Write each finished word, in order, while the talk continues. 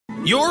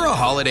You're a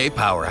holiday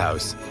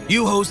powerhouse.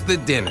 You host the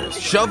dinners,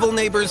 shovel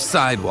neighbors'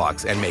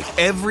 sidewalks, and make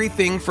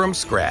everything from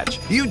scratch.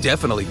 You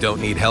definitely don't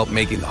need help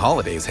making the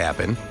holidays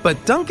happen.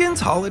 But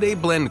Dunkin's Holiday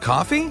Blend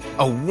Coffee?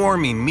 A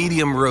warming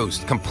medium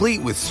roast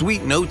complete with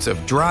sweet notes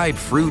of dried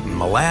fruit and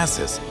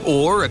molasses.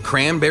 Or a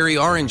cranberry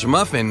orange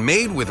muffin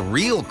made with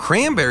real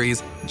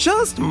cranberries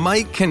just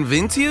might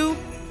convince you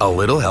a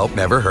little help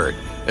never hurt.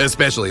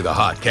 Especially the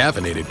hot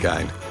caffeinated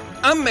kind.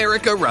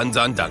 America runs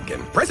on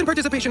Dunkin'. Price and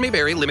participation may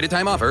vary. Limited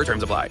time offer.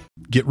 Terms apply.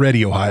 Get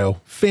ready, Ohio.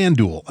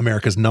 FanDuel,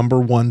 America's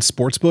 #1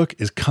 sportsbook,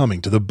 is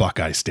coming to the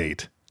Buckeye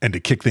State. And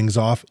to kick things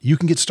off, you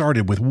can get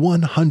started with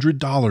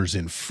 $100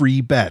 in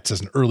free bets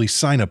as an early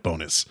sign-up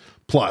bonus.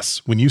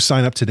 Plus, when you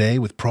sign up today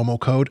with promo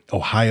code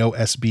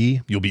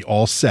OhioSB, you'll be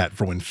all set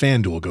for when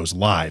FanDuel goes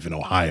live in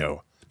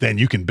Ohio. Then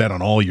you can bet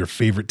on all your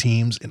favorite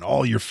teams and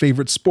all your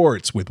favorite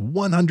sports with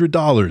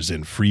 $100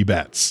 in free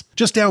bets.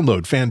 Just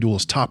download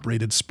FanDuel's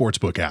top-rated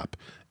sportsbook app.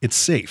 It's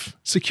safe,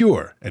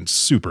 secure, and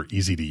super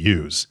easy to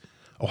use.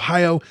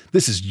 Ohio,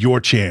 this is your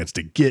chance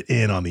to get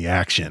in on the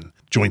action.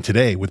 Join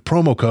today with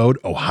promo code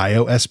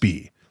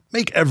OhioSB.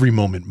 Make every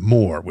moment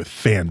more with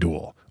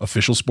FanDuel,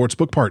 official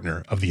sportsbook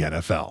partner of the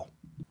NFL.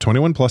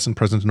 21 plus and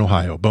present in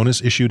Ohio.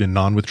 Bonus issued in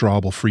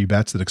non-withdrawable free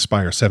bets that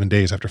expire 7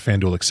 days after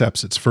FanDuel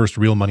accepts its first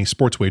real money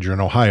sports wager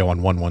in Ohio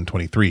on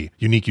 1/1/23.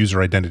 Unique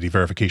user identity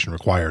verification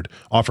required.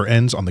 Offer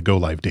ends on the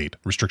go-live date.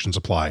 Restrictions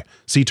apply.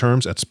 See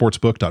terms at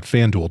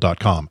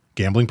sportsbook.fanduel.com.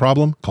 Gambling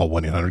problem? Call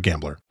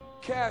 1-800-GAMBLER.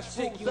 Cash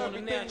rules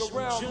everything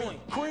around me.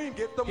 Cream,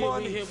 get the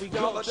money. Here we go.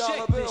 Dollar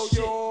Check bill, this shit.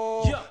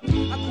 yo. Yeah,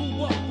 I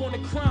grew up on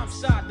the crime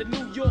side, the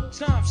New York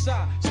Times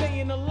side.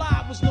 Staying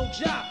alive was no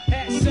job.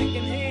 Had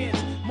second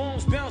hands.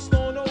 Moms bounced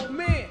on old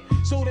men.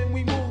 So then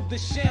we moved to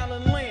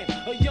Shallon Land.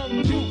 A young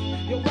youth,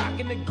 you're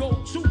rocking the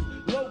go-to.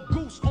 Low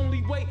goose,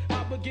 only way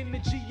I begin to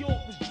G-York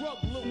was drug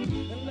loot.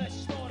 And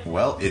let's start it.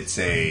 Well, it's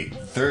a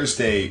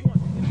Thursday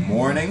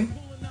morning.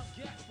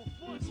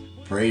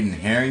 Braden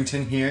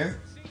Harrington here.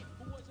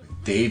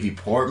 Davey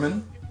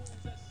Portman.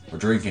 We're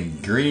drinking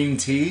green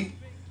tea.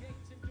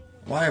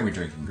 Why are we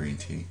drinking green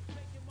tea?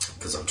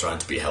 Because I'm trying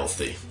to be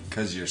healthy.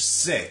 Because you're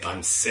sick.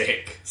 I'm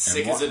sick.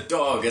 Sick wha- as a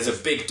dog, as a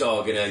big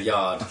dog in a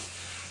yard.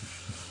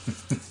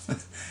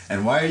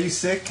 And why are you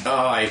sick?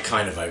 Oh, I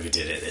kind of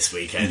overdid it this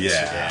weekend.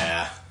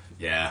 Yeah.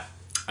 Yeah.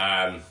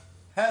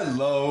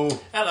 Hello.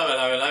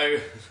 Hello.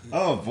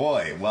 Oh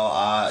boy. Well,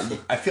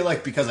 I feel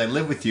like because I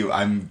live with you,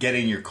 I'm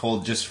getting your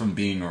cold just from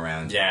being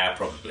around you. Yeah,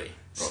 probably.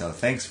 So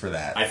thanks for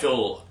that. I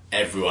feel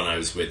everyone I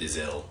was with is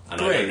ill. And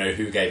Great. I don't know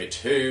who gave it to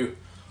who,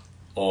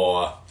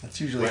 or...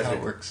 That's usually how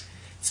it works.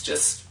 It's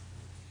just...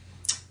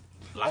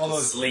 lack All of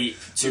those- sleep,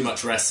 too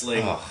much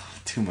wrestling, Oh,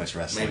 too much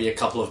wrestling. maybe a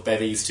couple of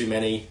bevies too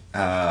many.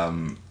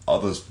 All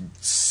those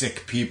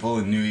sick people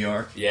in New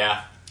York.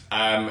 Yeah.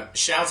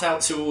 Shout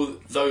out to all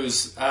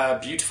those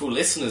beautiful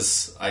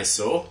listeners I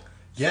saw.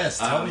 Yes,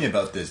 tell me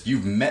about this.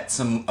 You've met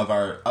some of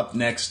our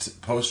upNXT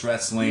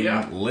post-wrestling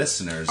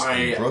listeners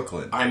in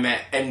Brooklyn. I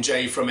met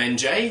NJ from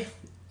NJ,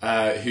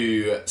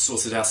 who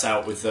sorted us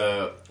out with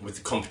the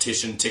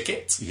competition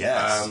ticket.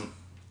 Yes.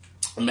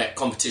 I met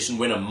competition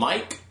winner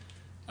Mike.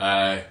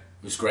 It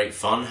was great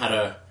fun. Had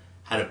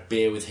a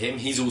beer with him.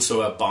 He's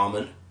also a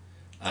barman.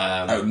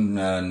 Out in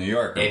New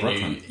York, or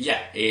Brooklyn.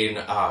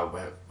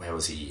 Where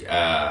was he?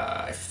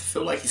 I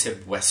feel like he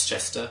said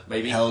Westchester,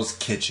 maybe. Hell's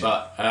Kitchen.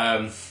 But,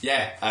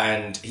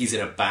 and he's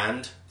in a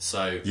band,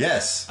 so...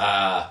 Yes.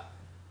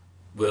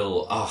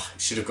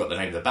 should have got the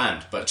name of the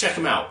band, but check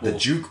him out. The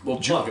we'll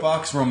plug it.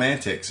 Jukebox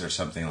Romantics or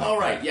something like that. Oh,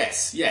 right,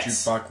 yes.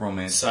 Jukebox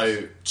Romantics.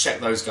 So, check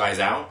those guys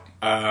out.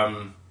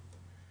 And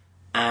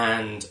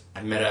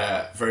I met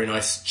a very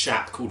nice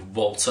chap called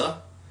Walter.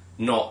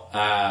 Not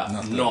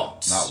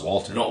Walter,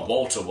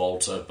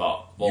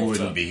 but Walter. You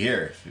wouldn't be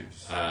here if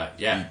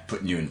yeah,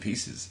 putting you in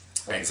pieces.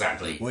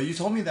 Exactly. Well, you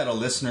told me that a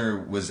listener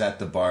was at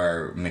the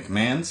bar,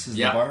 McMahon's is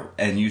the bar,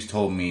 and you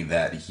told me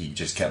that he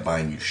just kept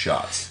buying you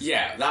shots.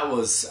 Yeah, that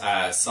was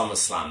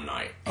SummerSlam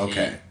night.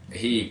 Okay.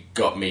 He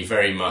got me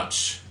very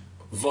much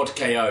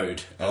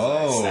vodka-o'd, as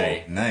I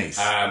say. Nice.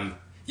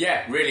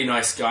 Yeah, really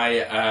nice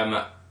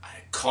guy.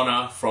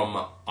 Connor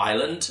from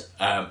Ireland,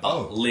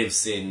 but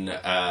lives in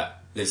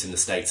the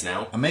States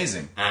now.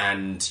 Amazing.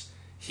 And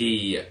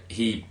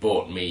he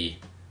bought me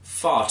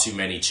far too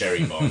many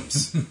cherry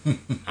bombs.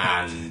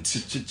 And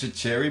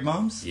cherry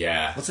bombs?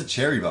 Yeah. What's a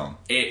cherry bomb?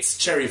 It's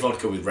cherry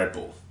vodka with Red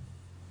Bull.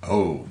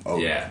 Oh.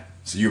 Yeah.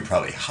 So you were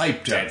probably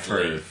hyped up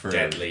for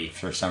deadly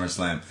for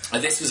SummerSlam.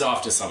 And this was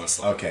after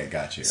SummerSlam. Okay,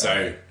 got you. So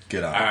okay.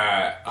 Good on.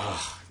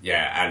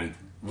 Yeah, and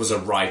was a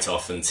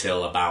write-off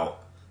until about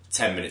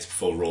 10 minutes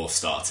before Raw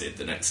started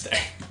the next day.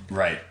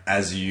 Right,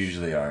 as you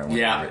usually are when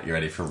you're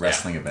ready for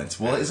wrestling events.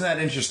 Well, isn't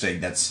that interesting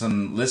that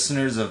some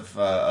listeners of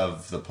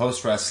the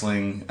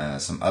post-wrestling,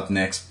 some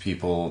upNXT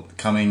people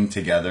coming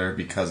together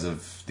because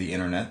of the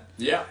internet,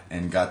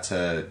 and got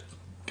to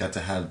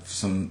have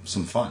some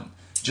fun,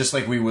 just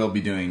like we will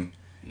be doing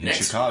in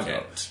next Chicago.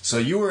 weekend. So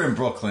you were in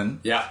Brooklyn,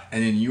 Yeah,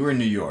 and then you were in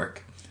New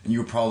York. and you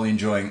were probably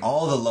enjoying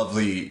all the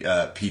lovely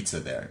pizza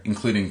there,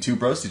 including Two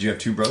Bros. Did you have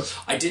Two Bros?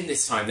 I didn't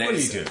this time. What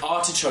do you do?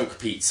 Artichoke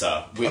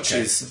pizza, which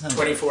is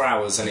 24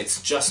 hours, and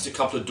it's just a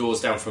couple of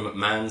doors down from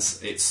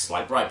McMahon's. It's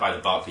like right by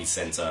the Barclays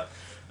Centre,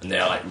 and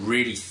they're like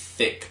really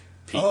thick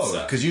pizza.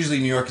 Oh, because usually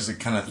New York is a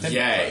kind of thin.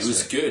 Yeah, place, it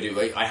was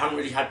good. I hadn't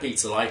really had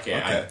pizza like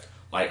it. Okay.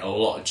 Like a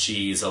lot of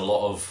cheese, a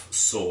lot of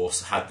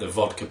sauce. Had the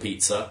vodka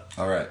pizza.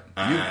 All right,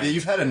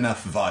 you've had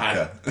enough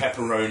vodka. Had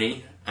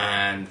pepperoni,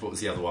 and what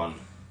was the other one?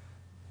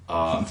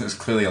 There's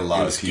clearly a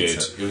lot of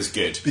pizza. It was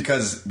good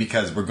because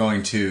we're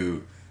going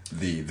to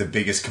the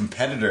biggest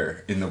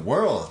competitor in the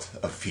world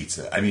of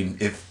pizza. I mean,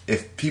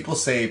 if people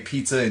say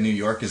pizza in New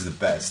York is the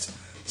best,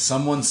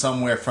 someone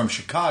somewhere from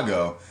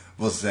Chicago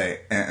will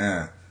say,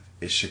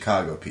 it's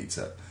Chicago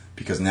pizza,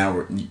 because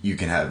now you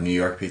can have New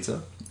York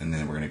pizza, and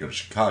then we're going to go to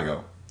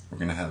Chicago. We're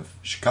going to have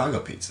Chicago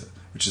pizza,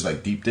 which is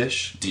like deep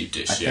dish. Deep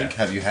dish, I think.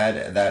 Have you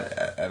had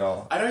that at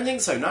all? I don't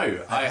think so,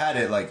 no. I had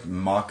it like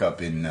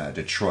mock-up in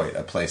Detroit,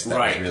 a place that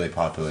was really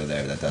popular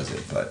there that does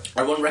it. But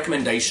I want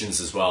recommendations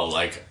as well.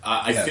 Like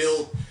I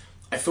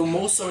feel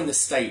more so in the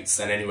States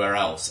than anywhere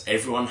else.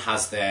 Everyone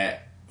has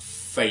their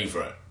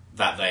favourite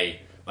that they...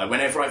 Like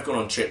whenever I've gone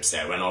on trips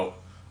there, when I'll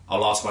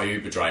ask my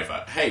Uber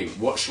driver, hey,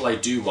 what shall I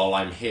do while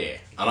I'm here?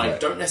 And I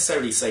don't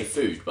necessarily say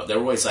food, but they're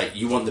always like,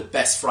 you want the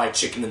best fried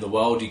chicken in the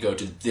world, you go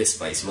to this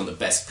place. You want the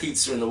best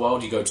pizza in the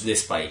world, you go to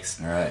this place.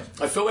 All right.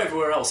 I feel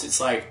everywhere else, it's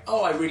like,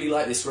 oh, I really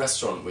like this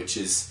restaurant, which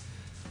is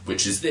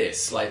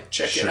this. Like,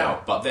 check it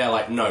out. But they're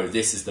like, no,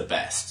 this is the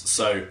best.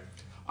 So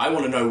I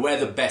want to know where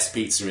the best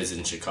pizza is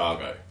in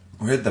Chicago.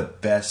 Where the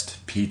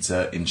best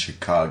pizza in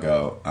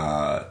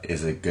Chicago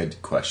is a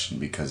good question,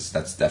 because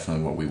that's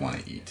definitely what we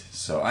want to eat.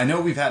 So I know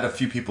we've had a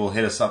few people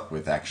hit us up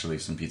with actually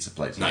some pizza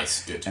places.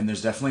 Nice, good. And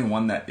there's definitely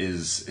one that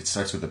it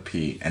starts with a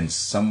P, and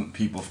some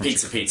people from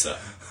Pizza.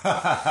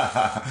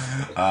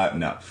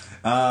 No.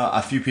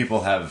 A few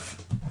people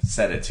have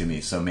said it to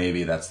me, so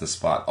maybe that's the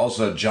spot.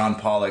 Also, John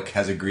Pollock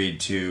has agreed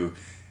to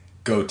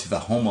go to the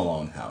Home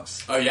Alone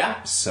house. Oh,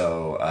 yeah?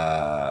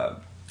 So,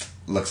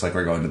 looks like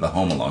we're going to the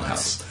Home Alone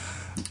house.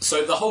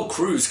 So the whole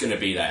crew's going to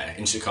be there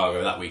in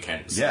Chicago that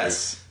weekend. So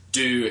yes.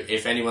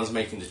 If anyone's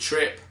making the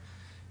trip,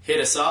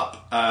 hit us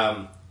up.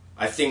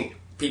 I think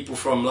people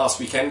from last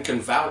weekend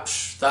can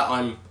vouch that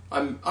I'm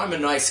a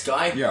nice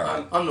guy. Yeah,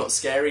 right. I'm not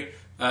scary.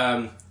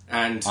 And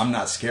I'm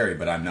not scary,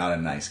 but I'm not a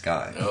nice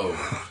guy.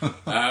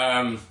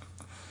 Oh.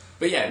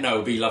 But yeah, no,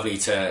 it'd be lovely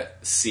to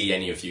see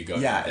any of you go.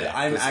 Yeah,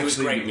 there. It was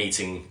great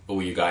meeting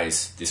all you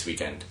guys this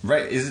weekend.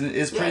 Right,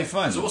 it's pretty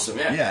fun. It's awesome,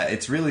 yeah. Yeah,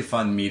 it's really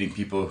fun meeting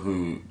people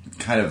who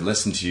kind of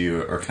listen to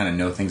you or kind of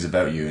know things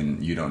about you,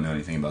 and you don't know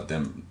anything about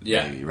them.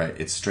 Yeah. Maybe, right?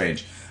 It's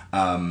strange.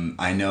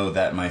 I know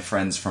that my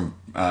friends from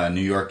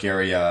New York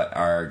area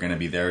are going to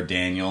be there.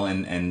 Daniel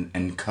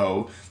and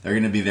co. They're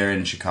going to be there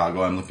in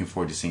Chicago. I'm looking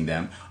forward to seeing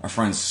them. Our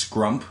friend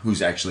Scrump,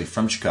 who's actually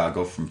from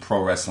Chicago, from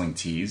Pro Wrestling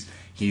Tees,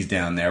 he's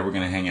down there. We're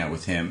going to hang out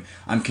with him.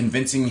 I'm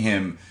convincing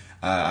him.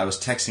 I was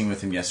texting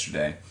with him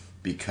yesterday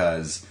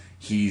because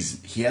he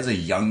has a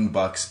Young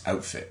Bucks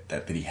outfit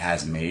that he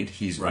has made.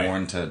 He's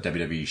worn to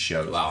WWE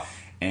shows. Wow.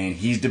 And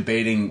he's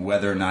debating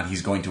whether or not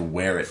he's going to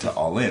wear it to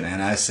All In.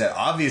 And I said,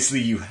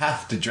 obviously you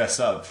have to dress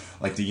up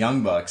like the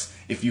Young Bucks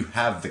if you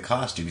have the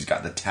costume. He's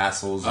got the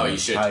tassels and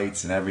the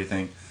tights and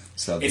everything.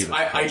 So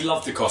I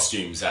love the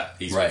costumes at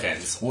these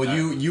weekends. Well,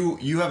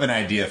 you have an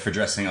idea for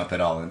dressing up at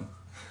All In.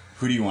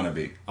 Who do you want to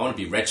be? I want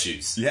to be Red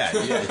Shoes. Yeah.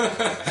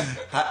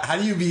 How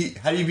do you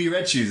be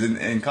Red Shoes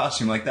in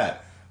costume like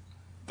that?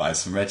 Buy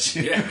some red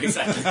shoes. Yeah,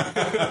 exactly.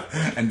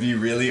 And be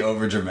really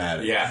over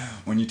dramatic. Yeah.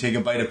 When you take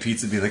a bite of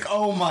pizza, be like,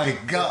 "Oh my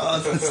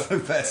god, that's the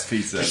best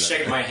pizza." Just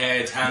shake my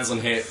head, hands on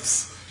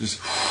hips. Just,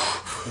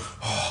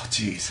 oh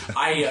jeez.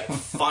 I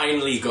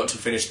finally got to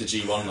finish the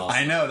G1 last.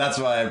 I know, that's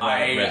why I bought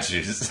red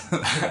shoes.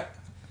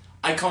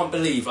 I can't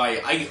believe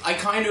I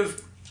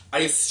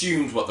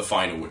assumed what the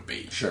final would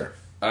be. Sure.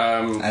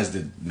 As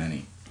did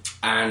many.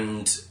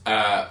 And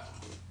I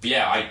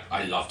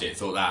loved it.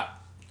 Thought that.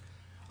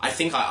 I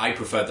think I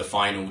preferred the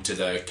final to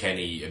the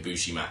Kenny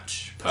Ibushi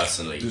match,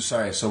 personally.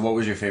 Sorry, so what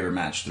was your favourite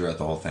match throughout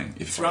the whole thing?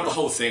 Throughout the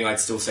whole thing, I'd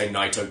still say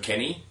Naito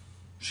Kenny.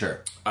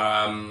 Sure.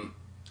 That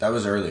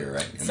was earlier,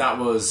 right? That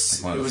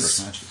was... Like one of the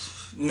first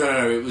matches.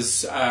 No, it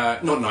was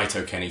not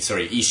Naito Kenny,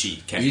 sorry,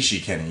 Ishii Kenny.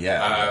 Ishii Kenny,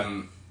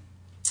 yeah.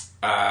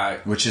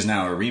 Which is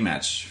now a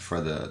rematch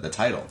for the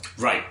title.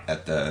 Right.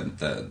 At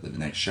the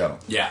next show.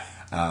 Yeah.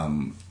 I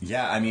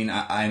mean,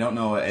 I don't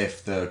know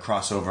if the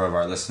crossover of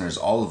our listeners,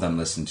 all of them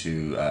listen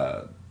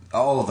to...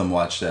 all of them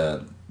watch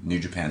New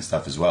Japan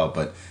stuff as well,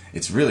 but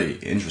it's really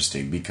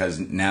interesting because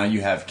now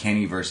you have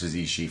Kenny versus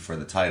Ishii for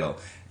the title,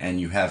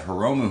 and you have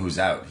Hiromu who's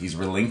out. He's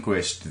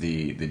relinquished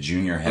the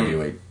junior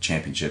heavyweight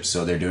championship,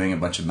 so they're doing a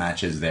bunch of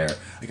matches there,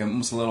 like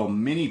almost a little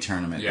mini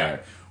tournament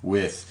there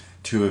with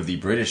two of the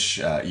British,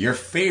 your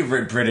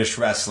favorite British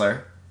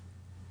wrestler,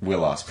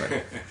 Will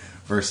Ospreay,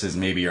 versus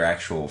maybe your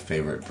actual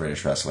favorite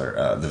British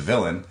wrestler, the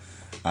Villain,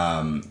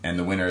 and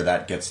the winner of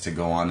that gets to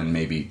go on and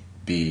maybe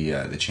be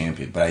the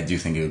champion. But I do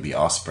think it would be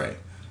Ospreay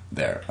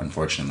there,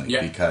 unfortunately,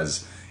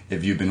 because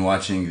if you've been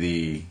watching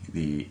the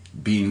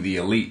Being the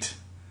Elite,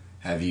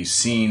 have you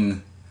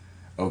seen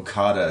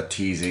Okada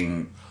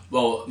teasing?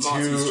 Well,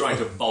 Marty's trying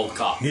to bulk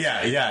up.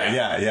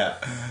 Yeah.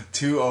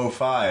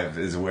 205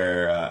 is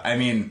where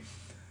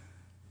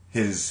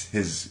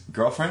his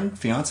girlfriend,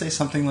 fiance,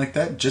 something like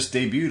that, just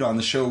debuted on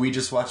the show we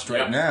just watched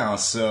right now.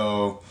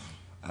 So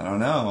I don't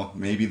know.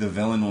 Maybe the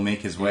villain will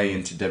make his way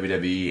into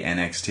WWE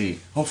NXT.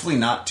 Hopefully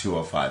not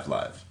 205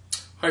 Live.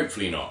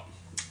 Hopefully not.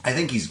 I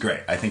think he's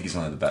great. I think he's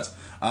one of the best.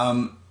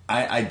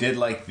 I did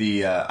like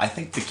I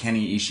think the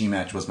Kenny Ishii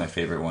match was my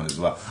favorite one as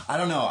well. I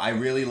don't know. I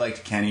really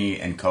liked Kenny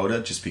and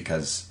Kota just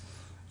because,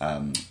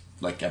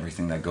 like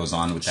everything that goes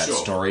on with that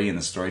story and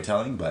the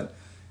storytelling, but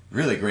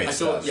really great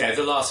stuff. Yeah,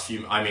 the last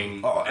few, every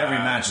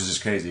match is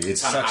just crazy.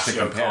 It's such to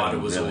compare. Okada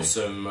was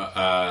awesome.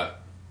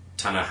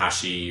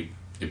 Tanahashi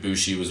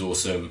Ibushi was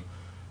awesome.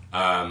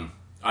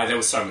 There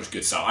was so much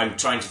good stuff. I'm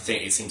trying to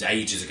think. It seems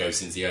ages ago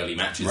since the early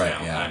matches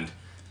and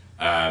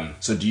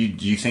so do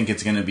you think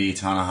it's going to be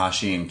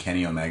Tanahashi and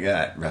Kenny Omega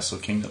at Wrestle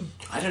Kingdom?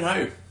 I don't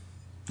know.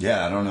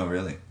 Yeah, I don't know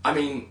really.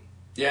 I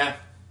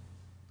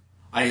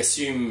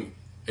assume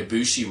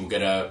Ibushi will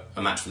get a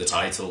match for the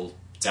title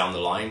down the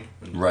line.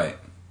 Right.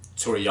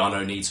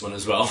 Toriano needs one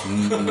as well.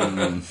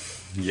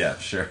 Yeah,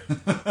 sure.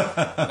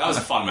 That was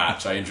a fun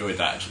match. I enjoyed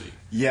that, actually.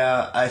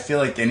 Yeah, I feel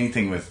like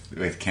anything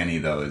with Kenny,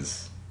 though,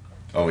 is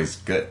always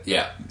good.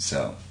 Yeah.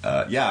 So,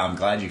 I'm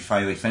glad you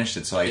finally finished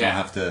it, so I don't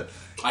have to...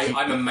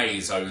 I'm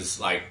amazed. I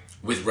was,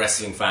 with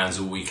wrestling fans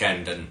all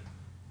weekend and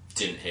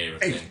didn't hear a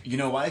thing. You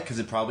know why? Because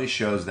it probably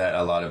shows that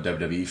a lot of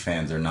WWE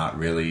fans are not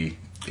really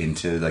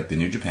into, the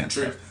New Japan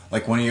stuff.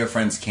 Like, one of your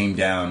friends came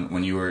down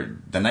when you were...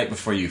 The night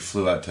before you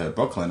flew out to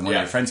Brooklyn, one of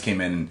your friends came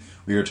in and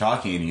we were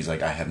talking and he's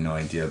like, I have no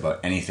idea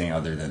about anything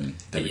other than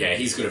WWE. Yeah,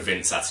 he's got a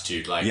Vince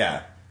attitude.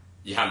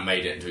 You haven't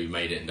made it until you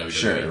made it in WWE.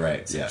 Sure,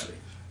 right, yeah.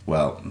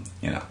 Well,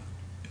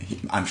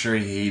 I'm sure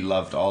he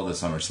loved all the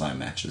SummerSlam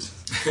matches.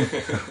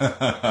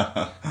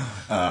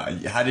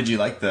 How did you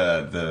like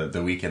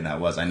the weekend that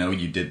was? I know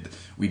you did.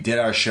 We did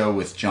our show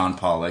with John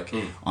Pollock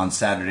on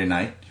Saturday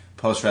night,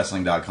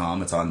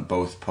 postwrestling.com. It's on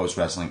both Post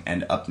Wrestling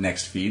and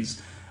upNXT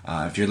feeds.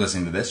 If you're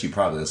listening to this, you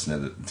probably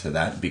listen to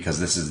that because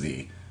this is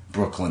the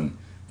Brooklyn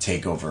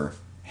takeover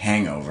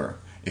hangover,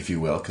 if you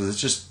will, because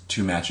it's just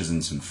 2 matches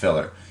and some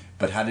filler.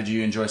 But how did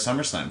you enjoy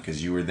SummerSlam?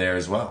 Because you were there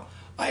as well.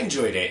 I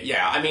enjoyed it.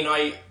 Yeah,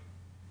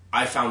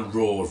 I found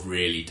Raw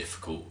really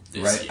difficult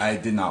this year. I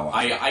did not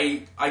watch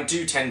it. I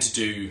tend to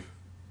do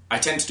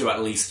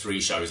at least 3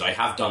 shows. I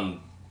have done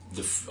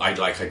I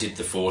did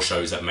the 4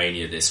 shows at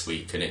Mania this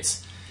week, and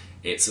it's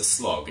a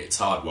slog. It's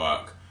hard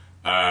work.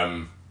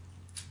 Raw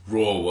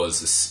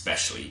was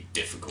especially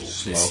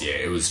difficult this year.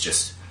 It was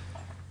just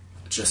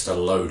a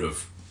load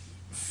of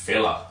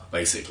filler,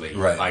 basically.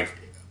 Right.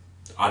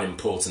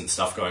 Unimportant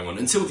stuff going on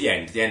until the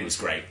end. The end was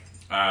great.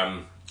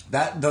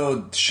 That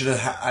though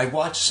I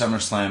watched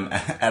SummerSlam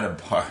at a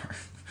bar.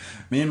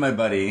 Me and my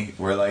buddy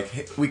were like,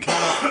 hey, we kind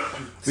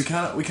of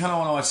want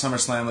to watch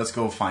SummerSlam. Let's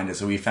go find it.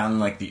 So we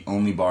found the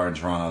only bar in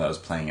Toronto that was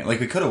playing it. We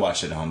could have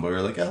watched it at home, but we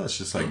were like, oh, let's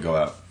just go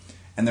out.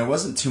 And there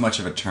wasn't too much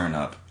of a turn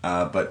up,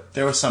 but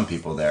there were some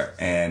people there,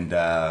 and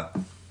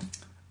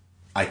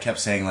I kept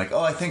saying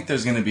I think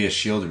there's going to be a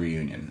Shield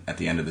reunion at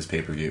the end of this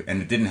pay-per-view,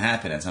 and it didn't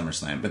happen at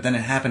SummerSlam. But then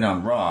it happened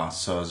on Raw,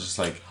 so I was just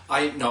like,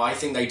 I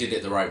think they did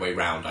it the right way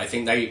round. I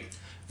think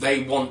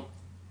they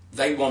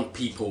want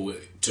people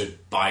to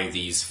buy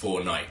these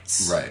 4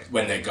 nights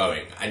when they're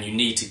going, and you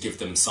need to give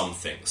them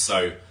something.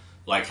 So,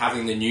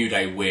 having the New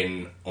Day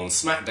win on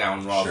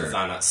SmackDown rather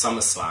than at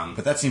SummerSlam.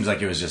 But that seems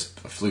like it was just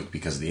a fluke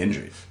because of the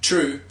injury.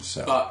 True,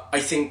 but I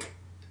think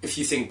if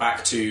you think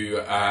back to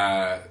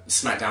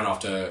SmackDown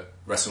after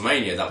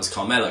WrestleMania, that was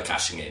Carmella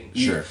cashing in.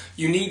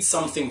 You need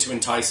something to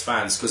entice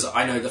fans, because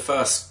I know the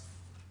first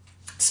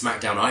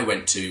SmackDown I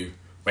went to,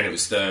 when it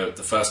was the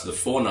first of the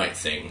 4-night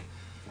thing,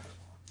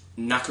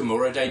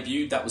 Nakamura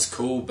debuted. That was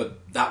cool,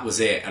 but that was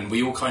it, and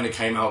we all kind of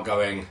came out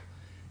going,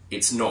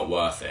 it's not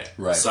worth it.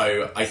 Right.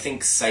 So I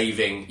think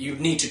you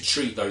need to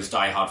treat those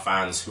diehard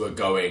fans who are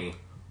going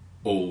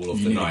all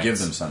of the nights. You need to give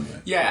them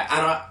something.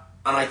 Yeah,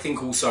 and I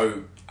think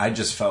also I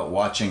just felt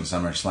watching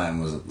SummerSlam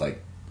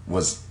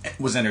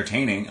was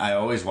entertaining. I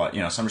always watch.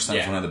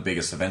 SummerSlam is one of the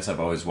biggest events I've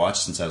always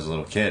watched since I was a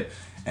little kid.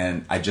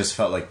 And I just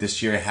felt like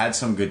this year it had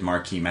some good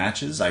marquee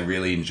matches. I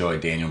really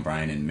enjoyed Daniel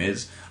Bryan and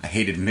Miz. I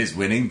hated Miz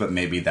winning, but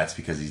maybe that's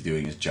because he's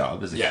doing his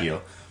job as a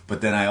heel.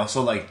 But then I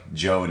also liked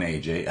Joe and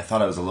AJ. I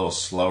thought it was a little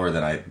slower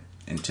than I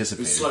anticipated.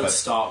 It was slow to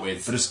start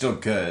with. But it's still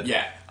good.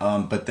 Yeah.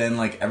 But then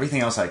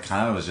everything else I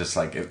kind of was just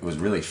it was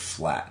really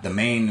flat. The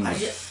main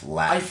was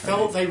flat. I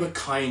felt they were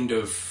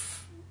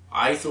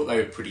I thought they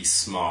were pretty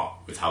smart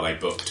with how they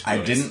booked. I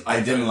didn't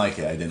like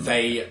it.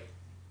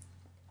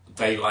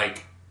 They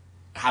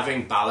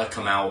having Balor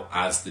come out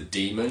as the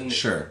demon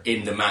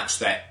in the match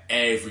that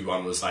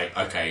everyone was like,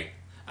 okay,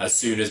 as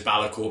soon as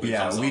Balor Corbin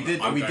comes on, I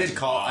did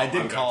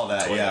call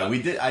that. Yeah,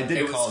 we did. I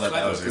did call that.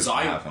 It was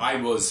clever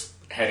because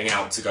heading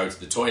out to go to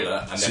the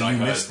toilet, and then I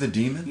heard... missed the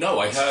demon? No,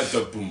 I heard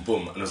the boom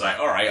boom, and I was like,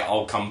 alright,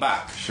 I'll come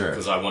back. Sure.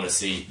 Because I want to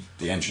see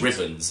the entrance.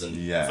 ribbons and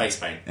face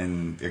paint.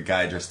 And a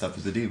guy dressed up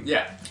as a demon.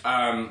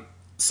 Yeah.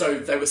 So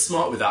they were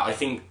smart with that. I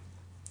think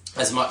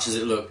as much as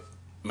it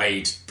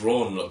made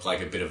Braun look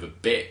like a bit of a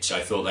bitch,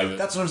 I thought they were...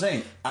 That's what I'm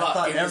saying. I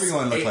thought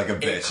everyone looked like a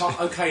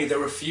bitch. Okay, there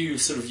were a few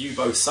sort of you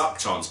both suck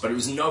chants, but it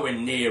was nowhere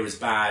near as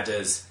bad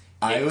as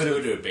it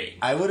could have been.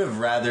 I would have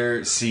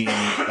rather seen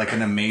like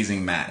an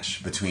amazing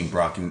match between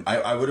Brock and...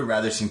 I would have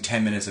rather seen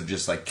 10 minutes of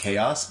just like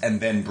chaos, and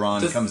then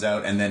Braun comes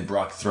out, and then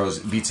Brock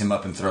beats him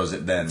up and throws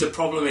it then. The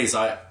problem is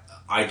I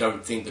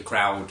don't think the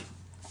crowd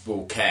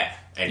will care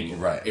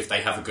anymore if they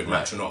have a good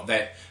match or not.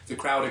 The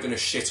crowd are going to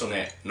shit on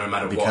it no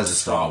matter what to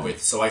start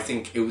with. So I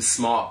think it was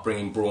smart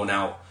bringing Braun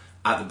out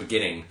at the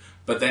beginning,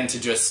 but then to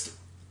just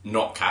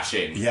not cash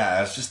in.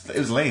 Yeah, it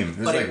was lame. It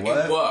was but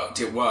like, what?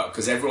 It worked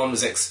because everyone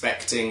was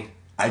expecting...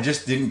 I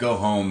just didn't go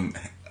home.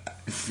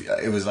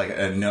 It was like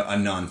a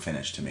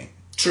non-finish to me.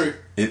 True.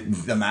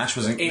 The match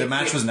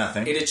was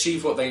nothing. It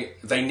achieved what they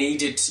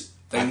needed.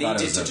 They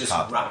needed to just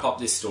wrap up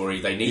this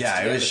story. They needed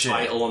to get the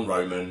title on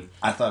Roman.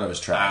 I thought it was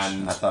trash.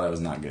 I thought it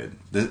was not good.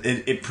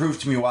 It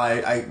proved to me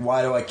why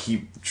do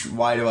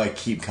I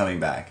keep coming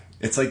back?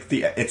 It's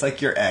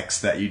like your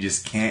ex that you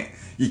just can't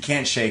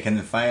shake, and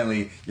then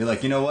finally you're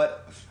like, you know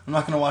what? I'm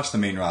not going to watch the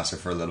main roster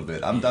for a little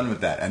bit. I'm done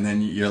with that. And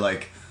then you're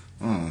like,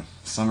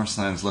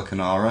 SummerSlam's looking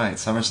all right.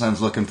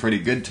 SummerSlam's looking pretty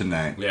good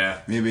tonight.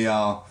 Yeah. Maybe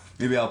I'll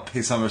pay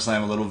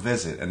SummerSlam a little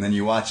visit. And then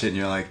you watch it and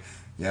you're like,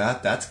 yeah,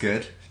 that's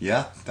good.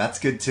 Yeah, that's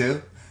good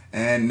too.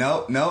 And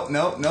no,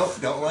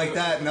 don't like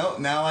that. No,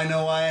 now I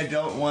know why I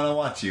don't want to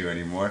watch you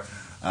anymore.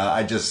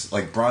 I just,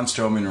 like, Braun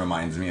Strowman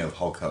reminds me of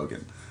Hulk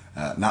Hogan.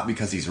 Not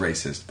because he's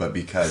racist, but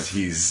because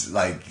he's,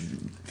 like,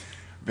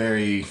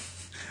 very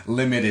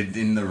limited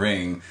in the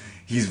ring.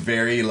 He's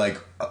very, like,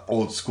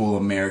 old school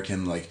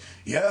American, like,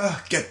 yeah,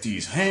 get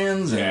these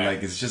hands. And,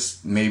 like,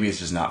 maybe it's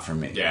just not for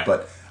me. Yeah.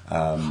 But,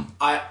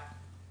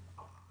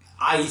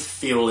 I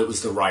feel it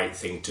was the right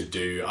thing to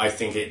do. I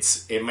think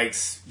it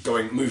makes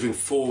moving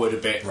forward a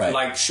bit. Right.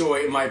 Like, sure,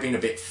 it might have been a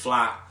bit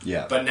flat.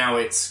 Yeah. But now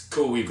it's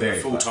cool. We've got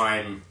a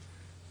full-time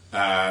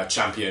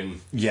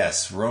champion.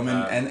 Yes, Roman,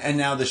 and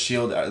now the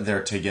Shield,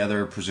 they're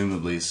together,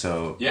 presumably,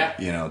 so,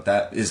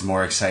 that is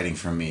more exciting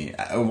for me.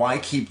 Why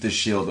keep the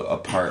Shield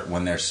apart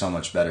when they're so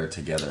much better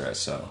together?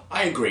 So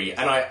I agree,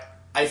 and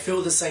I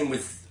feel the same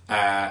with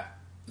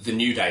the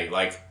New Day.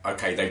 Like,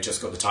 okay, they've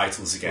just got the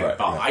titles again,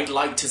 but I'd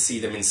like to see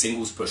them in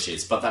singles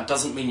pushes, but that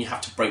doesn't mean you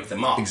have to break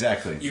them up.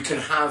 Exactly. You can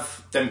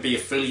have them be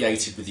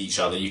affiliated with each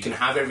other. You can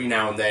have every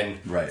now and then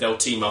they'll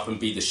team up and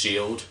be the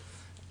Shield.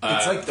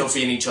 They'll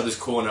be in each other's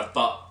corner,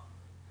 but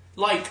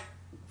like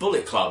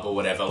Bullet Club or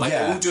whatever, like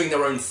they're all doing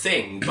their own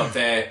thing, but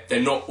they're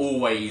not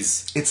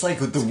always. It's like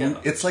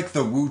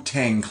the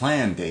Wu-Tang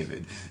Clan,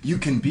 David. You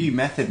can be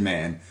Method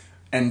Man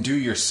and do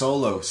your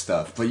solo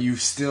stuff, but you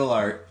still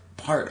are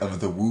part of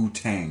the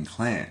Wu-Tang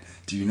Clan.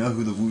 Do you know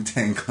who the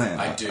Wu-Tang Clan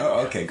are? I do.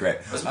 Oh, okay, great.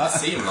 I was about to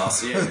see him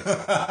last year.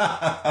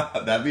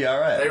 That'd be all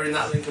right. They were in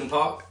that Linkin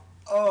Park.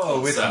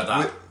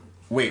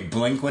 Wait,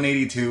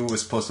 Blink-182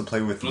 was supposed to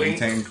play with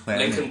Wu-Tang Clan?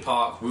 Linkin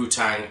Park,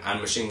 Wu-Tang,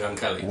 and Machine Gun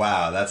Kelly.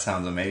 Wow, that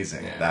sounds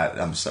amazing.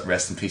 Yeah.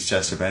 Rest in peace,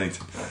 Chester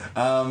Bennington.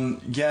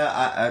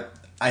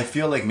 I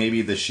feel like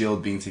maybe the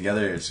Shield being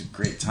together is a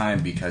great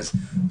time because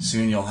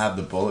soon you'll have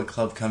the Bullet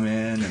Club come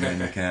in, and then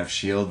you can have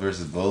Shield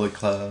versus Bullet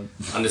Club.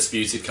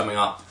 Undisputed coming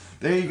up.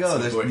 There you go.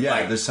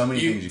 There's so many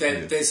things you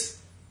can do.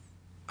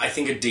 I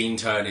think a Dean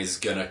turn is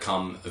going to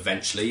come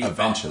eventually.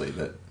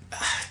 But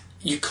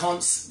you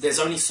can't. There's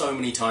only so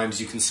many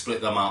times you can split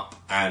them up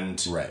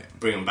and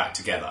bring them back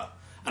together.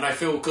 And I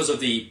feel because of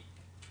the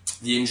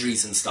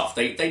injuries and stuff,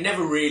 they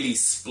never really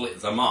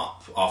split them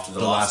up after the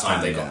last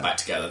time they got back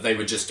together. They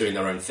were just doing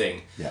their own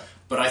thing. Yeah.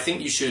 But I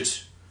think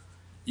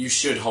you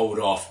should hold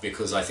off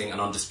because I think an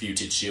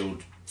Undisputed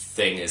Shield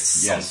thing is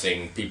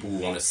something people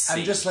want to see.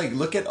 And just like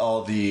look at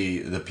all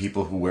the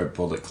people who wear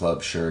Bullet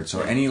Club shirts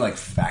or any like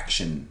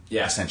faction.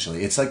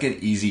 Essentially, it's like an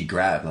easy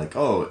grab. Like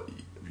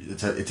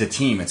it's a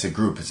team, it's a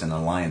group, it's an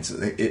alliance.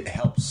 It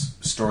helps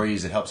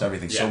stories, it helps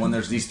everything. So when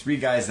there's these three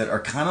guys that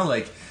are kind of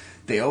like,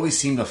 they always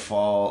seem to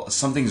fall,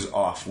 something's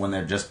off when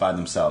they're just by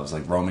themselves.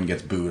 Like Roman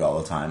gets booed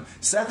all the time.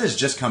 Seth is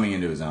just coming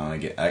into his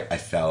own, I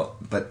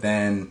felt. But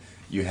then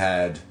you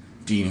had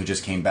Dean who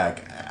just came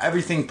back.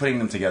 Everything putting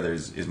them together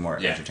is more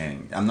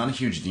entertaining. I'm not a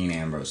huge Dean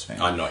Ambrose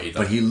fan. I'm not either.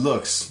 But he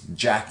looks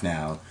jacked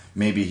now.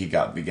 Maybe he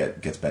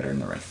gets better in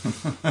the ring.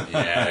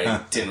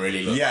 He didn't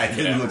really look like it.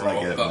 He didn't look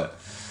like it. But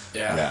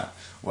yeah.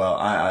 Well,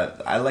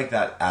 I like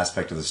that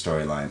aspect of the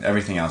storyline.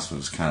 Everything else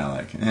was kind of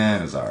like,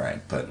 it was all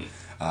right. But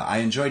I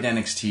enjoyed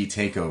NXT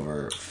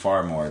TakeOver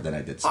far more than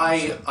I did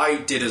SummerSlam. I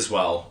did as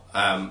well,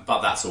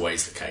 but that's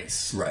always the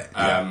case. Right.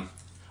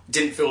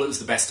 Didn't feel it was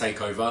the best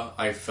TakeOver.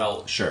 I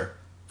felt... Sure.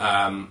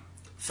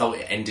 Felt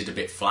it ended a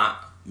bit flat.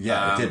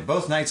 Yeah, it did.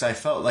 Both nights I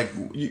felt like,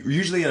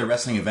 usually at a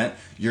wrestling event,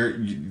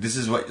 this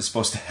is what is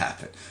supposed to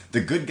happen. The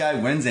good guy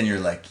wins and you're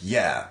like,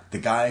 yeah, the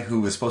guy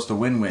who was supposed to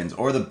win wins.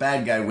 Or the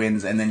bad guy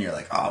wins and then you're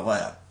like, oh, what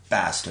a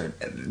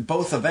bastard.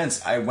 Both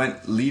events, I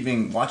went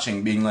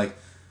watching, being like,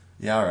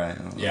 yeah, all right.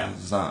 Yeah.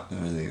 It's not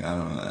really, I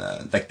don't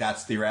know. Like,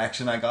 that's the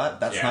reaction I got.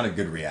 That's not a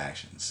good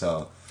reaction.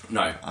 So,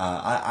 no.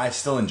 I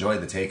still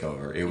enjoyed the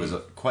takeover. It was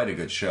quite a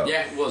good show.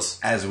 Yeah, it was.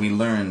 As we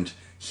learned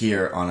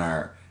here on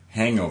our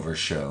HangOver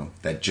show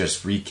that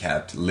just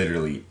recapped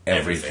literally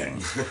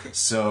everything.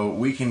 So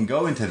we can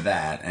go into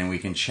that and we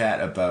can chat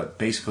about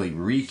basically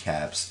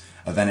recaps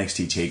of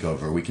NXT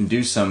TakeOver. We can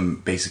do some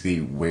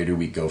basically where do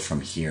we go from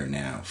here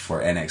now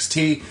for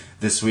NXT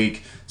this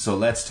week. So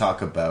let's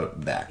talk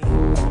about that.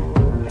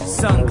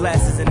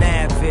 Sunglasses and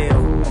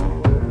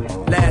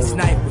Advil. Last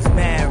night was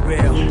mad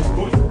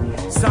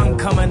real. Sun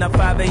coming up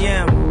 5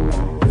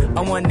 a.m.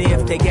 I wonder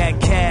if they got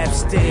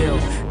cabs still.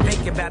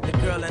 Think about the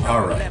girl and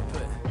all right.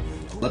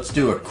 Let's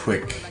do a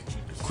quick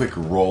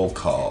roll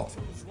call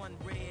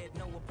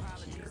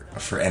here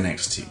for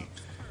NXT.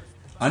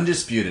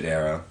 Undisputed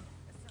Era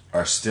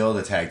are still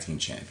the tag team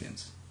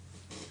champions.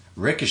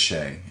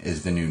 Ricochet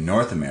is the new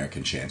North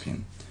American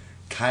champion.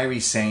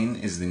 Kairi Sane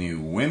is the new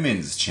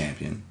women's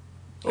champion.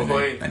 I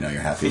know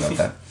you're happy about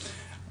that.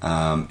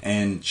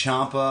 And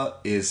Ciampa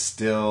is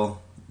still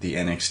the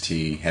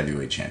NXT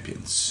heavyweight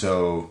champion.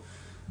 So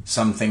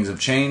some things have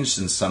changed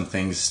and some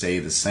things stay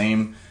the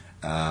same.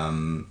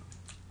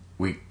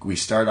 We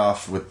start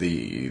off with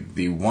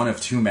the one of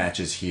two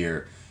matches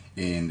here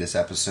in this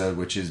episode,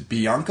 which is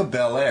Bianca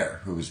Belair,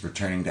 who is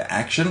returning to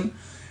action,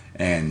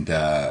 and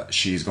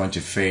she's going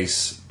to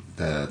face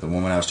the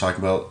woman I was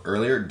talking about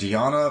earlier,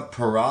 Deonna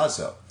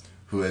Purrazzo,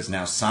 who has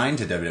now signed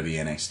to WWE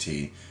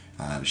NXT.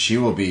 She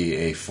will be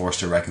a force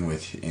to reckon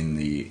with in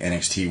the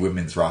NXT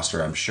women's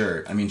roster, I'm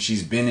sure. I mean,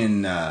 she's been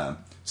in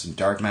some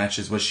dark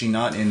matches. Was she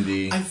not in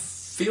the... I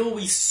feel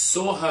we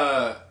saw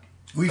her...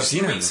 We've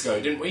seen her weeks ago,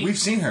 didn't we? We've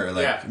seen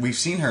her. We've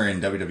seen her in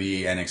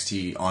WWE,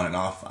 NXT on and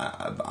off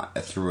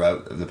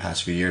throughout the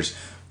past few years.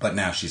 But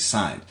now she's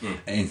signed.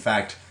 In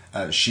fact,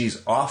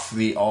 she's off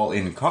the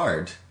All-In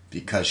card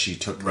because she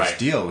took this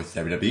deal with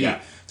WWE.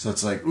 Yeah. So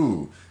it's like,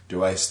 ooh,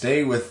 do I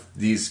stay with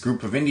these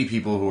group of indie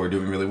people who are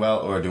doing really well,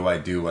 or do I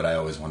do what I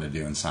always want to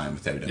do and sign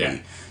with WWE? Yeah.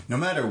 No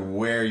matter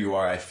where you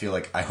are, I feel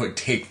like I would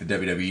take the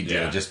WWE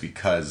deal just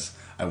because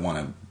I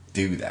want to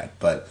do that.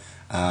 But...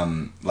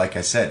 like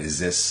I said, is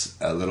this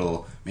a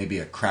little, maybe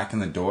a crack in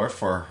the door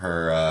for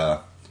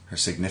her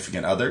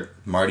significant other,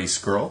 Marty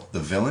Scurll, the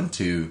villain,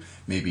 to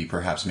maybe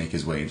perhaps make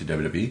his way into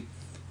WWE?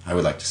 I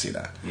would like to see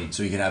that.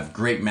 So you can have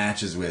great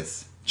matches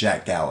with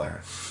Jack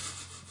Gallagher,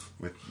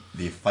 with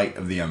the fight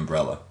of the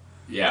umbrella.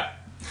 Yeah.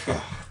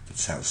 That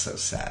sounds so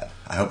sad.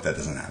 I hope that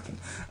doesn't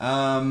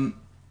happen.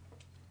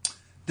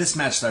 This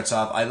match starts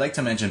off, I'd like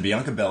to mention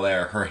Bianca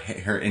Belair,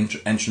 her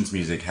entrance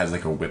music has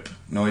like a whip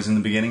noise in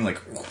the beginning, like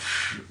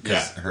whoosh,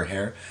 her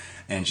hair.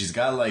 And she's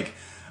got like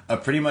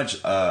pretty much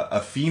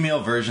a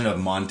female version of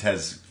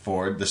Montez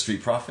Ford, the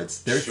Street Profits.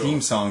 Their theme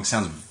song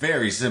sounds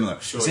very similar.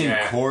 The same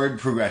chord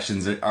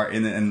progressions are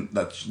in it, and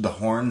the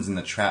horns and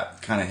the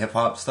trap kind of hip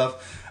hop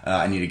stuff.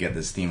 I need to get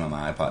this theme on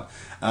my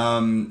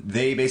iPod.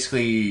 They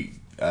basically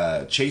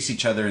chase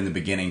each other in the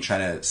beginning,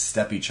 trying to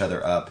step each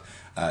other up.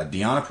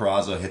 Deonna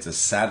Purrazzo hits a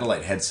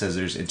satellite head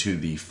scissors into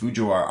the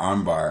Fujiwara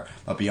armbar,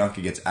 but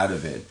Bianca gets out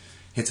of it.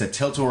 Hits a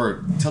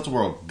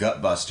tilt-a-whirl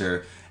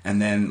gutbuster,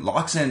 and then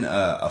locks in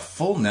a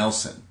full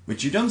Nelson,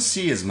 which you don't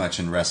see as much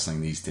in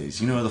wrestling these days.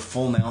 You know, the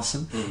full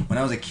Nelson? When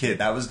I was a kid,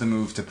 that was the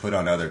move to put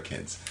on other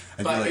kids.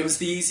 But it was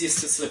the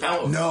easiest to slip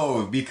out of.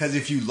 No, because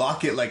if you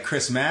lock it like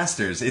Chris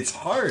Masters, it's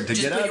hard to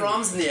get out. Just put your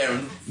arms in the air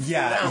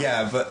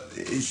and but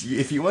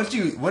if you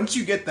once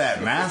you get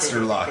that master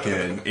lock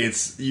in,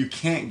 you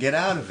can't get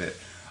out of it.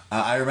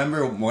 I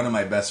remember one of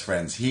my best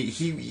friends.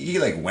 He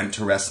like went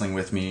to wrestling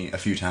with me a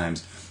few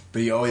times,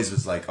 but he always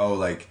was like, "Oh,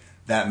 like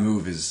that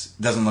move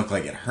doesn't look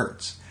like it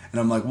hurts."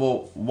 And I'm like,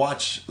 "Well,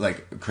 watch."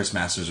 Like Chris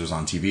Masters was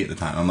on TV at the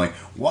time. I'm like,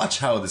 "Watch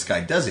how this guy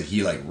does it.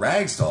 He like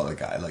ragdoll the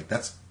guy. Like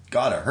that's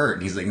gotta hurt."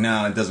 And he's like,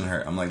 "No, it doesn't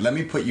hurt." I'm like, "Let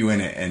me put you in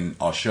it and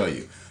I'll show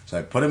you." So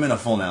I put him in a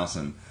full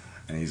Nelson,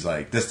 and he's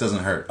like, "This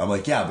doesn't hurt." I'm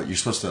like, "Yeah, but you're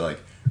supposed to like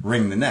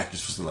wring the neck. You're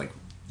supposed to like."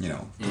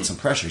 Put some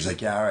pressure. He's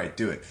like, "Yeah, all right,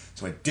 do it."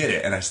 So I did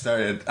it, and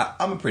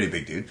I'm a pretty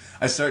big dude.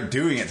 I started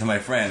doing it to my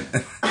friend,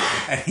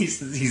 and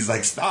he's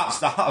like,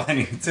 stop.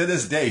 And to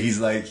this day, he's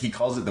like, he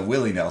calls it the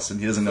Willie Nelson.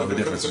 He doesn't know the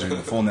difference between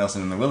the full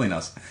Nelson and the Willie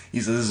Nelson. He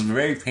says, "This is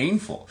very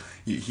painful."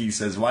 He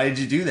says, "Why did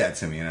you do that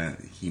to me?"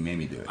 And he made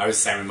me do it. I was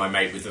saying with my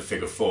mate with the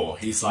figure four.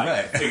 He's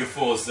like, Figure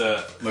four's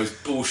the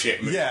most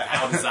bullshit move. Yeah.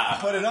 How does that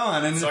Put it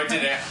on. And so I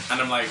did it,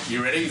 and I'm like,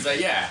 "You ready?" He's like,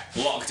 "Yeah."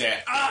 Locked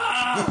it.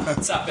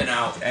 Tapping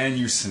out. And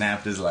you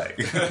snapped his leg.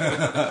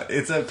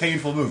 It's a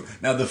painful move.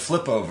 Now, the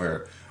flip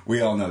over, we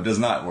all know, does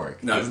not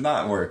work. No. Does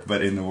not work,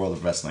 but in the world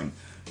of wrestling,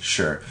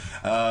 sure.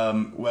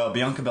 Well,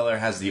 Bianca Belair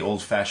has the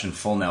old-fashioned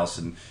full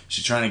Nelson.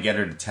 She's trying to get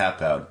her to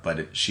tap out,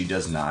 but she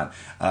does not.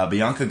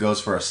 Bianca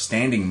goes for a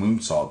standing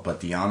moonsault, but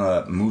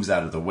Deonna moves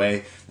out of the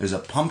way. There's a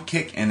pump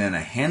kick and then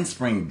a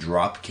handspring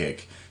drop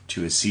kick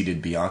to a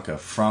seated Bianca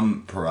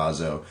from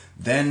Purrazzo.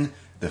 Then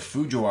the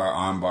Fujiwara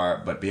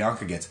armbar, but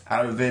Bianca gets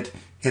out of it,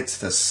 hits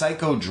the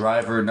Psycho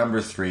Driver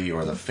 #3,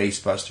 or the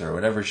Facebuster, or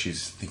whatever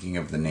she's thinking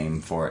of the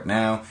name for it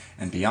now,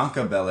 and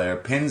Bianca Belair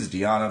pins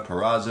Deonna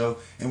Purrazzo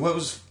in what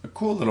was a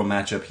cool little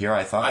matchup here,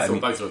 I thought. I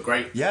thought both looked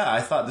great. Yeah,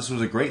 I thought this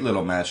was a great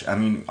little match. I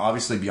mean,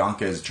 obviously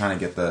Bianca is trying to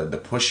get the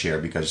push here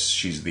because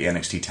she's the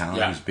NXT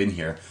talent who's been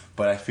here,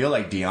 but I feel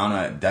like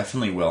Deonna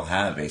definitely will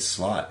have a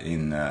slot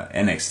in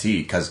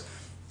NXT because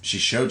she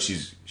showed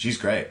she's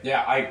great.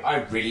 Yeah,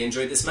 I really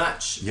enjoyed this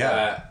match.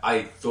 Yeah.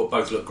 I thought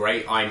both looked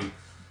great. I'm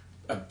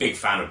a big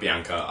fan of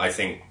Bianca. I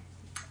think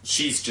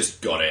she's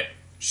just got it.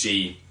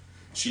 She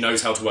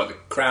knows how to work the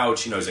crowd.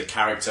 She knows her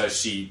character.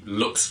 She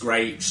looks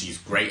great. She's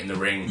great in the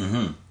ring.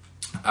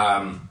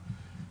 Mm-hmm.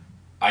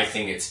 I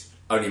think it's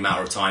only a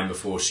matter of time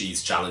before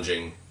she's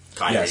challenging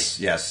Kyrie.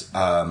 Yes.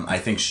 I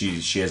think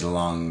she has a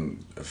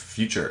long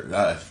future.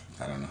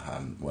 I don't know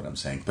what I'm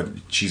saying, but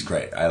she's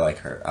great. I like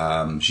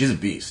her. She's a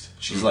beast.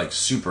 She's like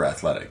super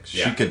athletic.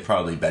 She could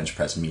probably bench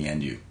press me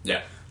and you.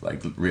 Yeah.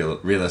 Like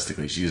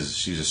realistically,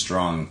 she's a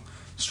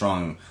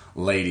strong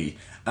lady.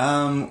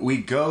 We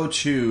go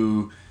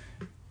to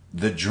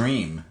The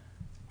Dream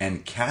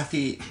and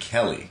Kathy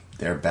Kelly.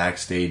 They're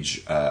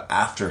backstage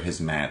after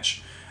his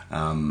match.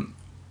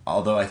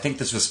 Although I think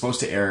this was supposed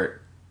to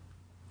air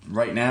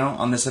right now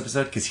on this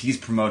episode because he's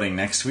promoting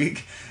next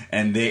week,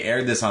 and they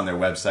aired this on their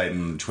website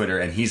and Twitter,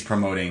 and he's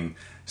promoting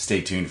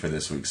stay tuned for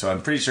this week. So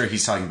I'm pretty sure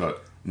he's talking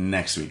about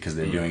next week because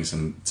they're doing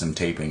some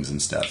tapings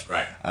and stuff.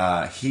 Right.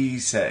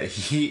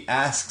 He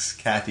asks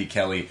Kathy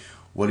Kelly,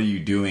 "What are you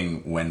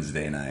doing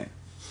Wednesday night?"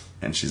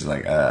 And she's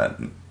like,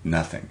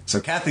 nothing. So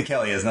Kathy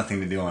Kelly has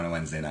nothing to do on a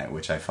Wednesday night,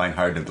 which I find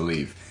hard to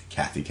believe.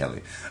 Kathy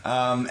Kelly.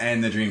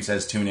 And The Dream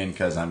says, "Tune in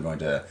because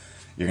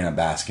you're going to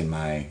bask in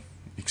my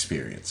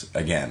experience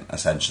again,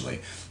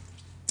 essentially."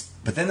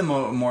 But then the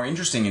more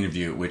interesting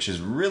interview, which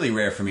is really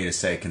rare for me to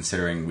say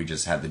considering we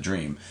just had The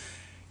Dream,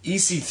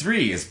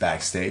 EC3 is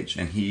backstage,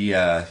 and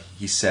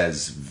he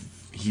says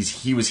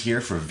he was here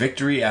for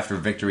victory after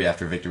victory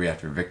after victory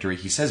after victory.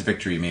 He says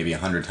victory maybe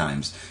 100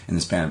 times in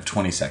the span of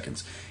 20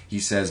 seconds. He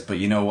says, but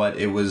you know what?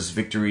 It was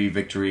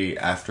victory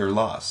after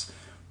loss.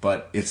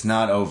 But it's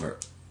not over.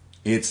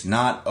 It's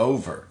not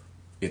over.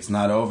 It's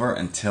not over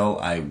until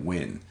I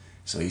win.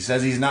 So he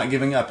says he's not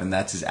giving up, and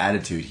that's his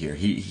attitude here.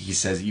 He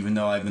says, even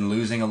though I've been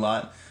losing a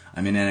lot,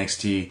 I'm in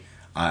NXT,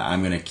 I'm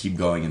going to keep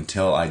going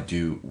until I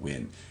do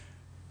win.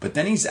 But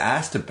then he's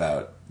asked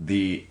about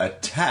the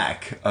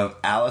attack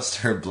of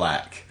Aleister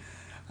Black.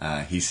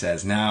 He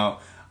says, now,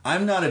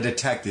 I'm not a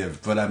detective,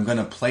 but I'm going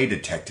to play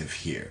detective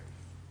here.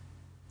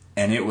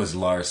 And it was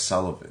Lars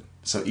Sullivan.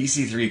 So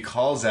EC3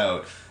 calls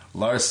out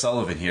Lars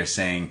Sullivan here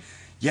saying,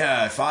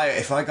 yeah, if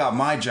I got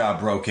my jaw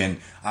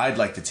broken, I'd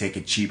like to take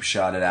a cheap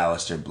shot at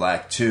Aleister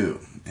Black too.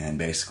 And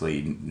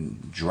basically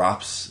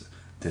drops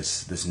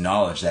this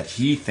knowledge that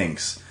he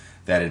thinks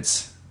that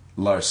it's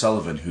Lars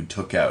Sullivan who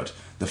took out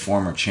the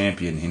former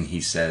champion, and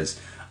he says,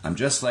 I'm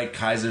just like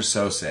Kaiser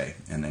Sose.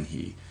 And then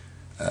he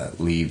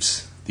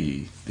leaves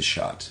the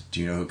shot.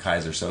 Do you know who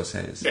Kaiser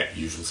Sose is? Yeah,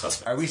 Usual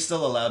Suspects. Are we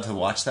still allowed to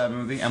watch that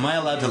movie? Am I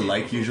allowed to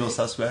like Usual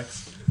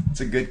Suspects?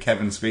 It's a good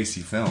Kevin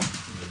Spacey film.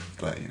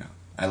 But, you know,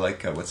 I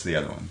like, what's the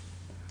other one?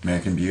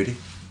 American Beauty?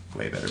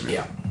 Way better movie.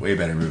 Yeah. Way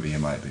better movie,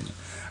 in my opinion.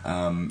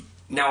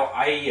 Now,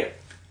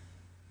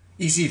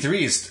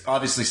 EC3 is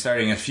obviously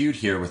starting a feud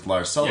here with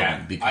Lars Sullivan.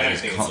 Yeah, because I don't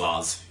think it's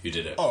Lars who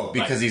did it. Oh,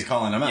 because he's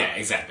calling him out. Yeah,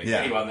 exactly. Yeah.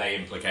 Anyone they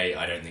implicate,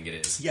 I don't think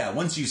it is. Yeah,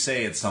 once you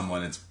say it's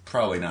someone, it's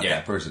probably not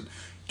that person.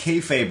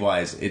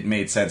 Kayfabe-wise, it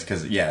made sense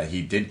because, yeah,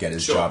 he did get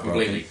his jaw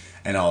broken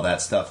and all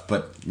that stuff.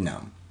 But,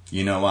 no.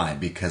 You know why?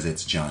 Because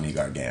it's Johnny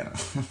Gargano.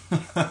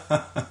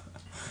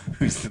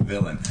 Who's the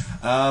villain?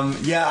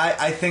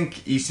 I think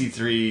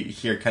EC3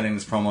 here cutting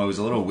this promo was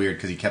a little weird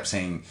because he kept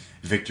saying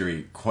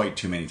victory quite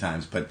too many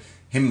times. But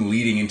him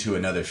leading into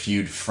another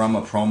feud from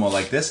a promo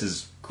like this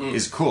is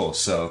cool.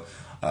 So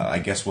I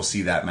guess we'll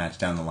see that match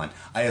down the line.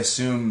 I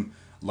assume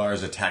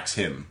Lars attacks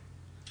him.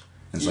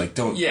 It's like,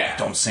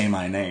 don't say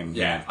my name.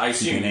 Yeah, I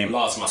assume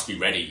Lars must be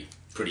ready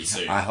pretty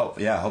soon. I hope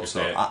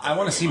so. I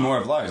want to see more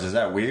of Lars. Is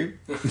that weird?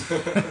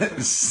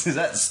 Is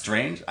that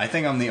strange? I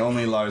think I'm the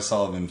only Lars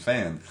Sullivan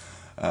fan.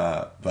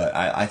 But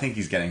I think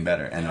he's getting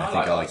better, and I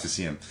think I like to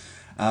see him.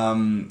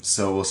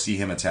 So we'll see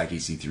him attack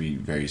EC3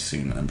 very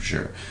soon, I'm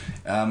sure.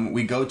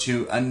 We go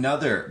to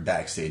another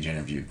backstage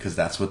interview, because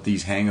that's what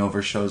these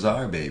hangover shows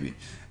are, baby.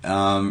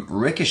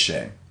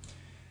 Ricochet.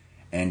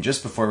 And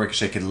just before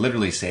Ricochet could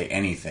literally say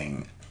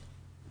anything,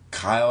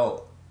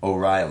 Kyle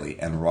O'Reilly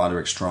and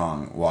Roderick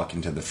Strong walk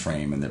into the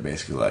frame, and they're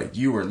basically like,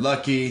 you were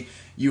lucky,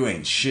 you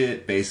ain't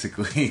shit,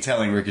 basically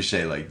telling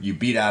Ricochet, like, you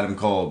beat Adam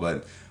Cole,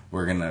 but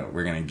we're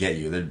gonna get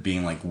you. They're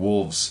being like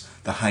wolves,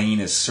 the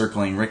hyenas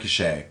circling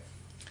Ricochet.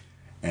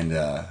 And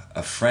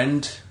a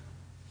friend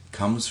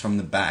comes from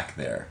the back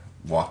there,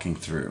 walking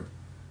through.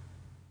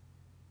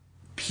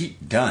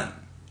 Pete Dunne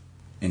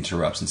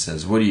interrupts and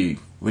says, what are you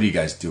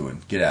guys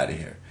doing? Get out of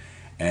here.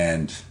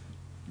 And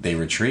they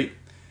retreat.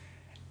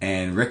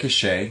 And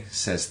Ricochet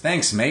says,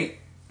 thanks, mate.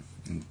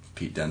 And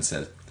Pete Dunne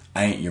says,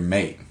 I ain't your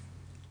mate.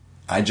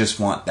 I just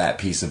want that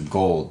piece of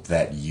gold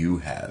that you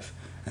have.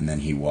 And then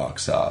he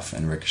walks off,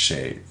 and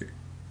Ricochet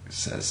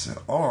says,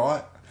 all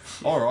right.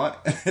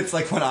 It's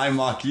like when I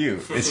mock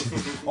you. It's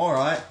all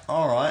right.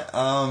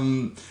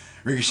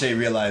 Ricochet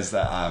realized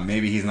that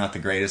maybe he's not the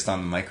greatest on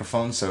the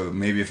microphone, so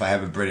maybe if I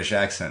have a British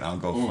accent, I'll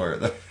go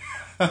further.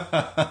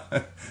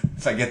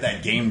 If I get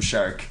that Game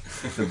Shark,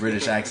 the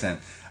British accent.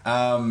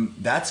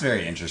 That's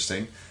very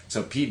interesting.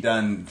 So Pete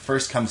Dunne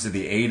first comes to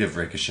the aid of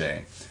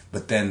Ricochet,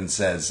 but then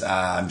says,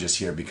 I'm just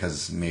here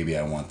because maybe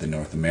I want the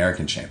North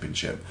American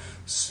Championship.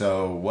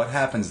 So what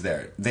happens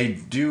there?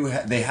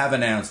 They have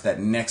announced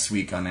that next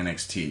week on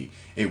NXT,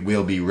 it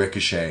will be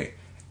Ricochet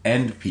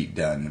and Pete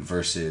Dunne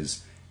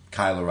versus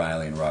Kyle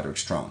O'Reilly and Roderick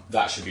Strong.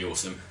 That should be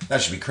awesome.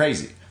 That should be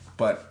crazy.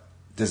 But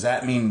does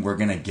that mean we're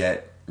going to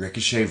get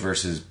Ricochet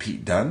versus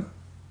Pete Dunne?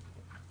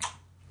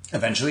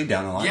 Eventually,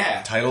 down the line?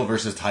 Yeah. Title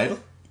versus title?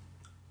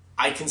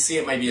 I can see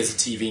it maybe as a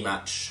TV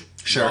match.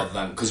 Sure. Rather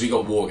than... Because we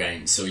got War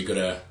Games, so we got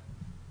to...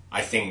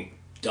 I think...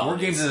 War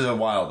Games is a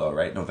while, though,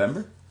 right?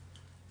 November?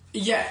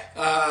 Yeah.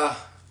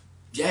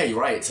 Yeah, you're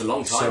right. It's a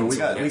long time. So we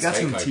got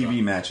some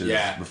TV matches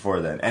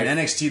before then. And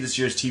NXT this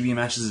year's TV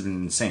matches have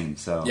been insane,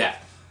 so... Yeah.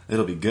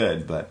 It'll be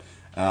good, but...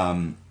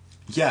 I'm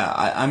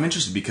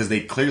interested because they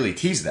clearly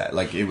teased that.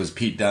 Like, it was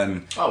Pete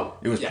Dunne. Oh,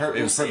 it was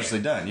purposely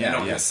done. Yeah, You're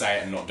not going to say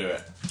it and not do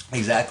it.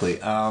 Exactly.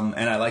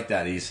 And I like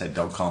that. He said,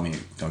 "Don't call me.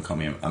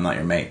 I'm not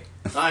your mate.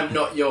 I'm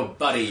not your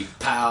buddy,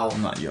 pal.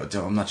 I'm not your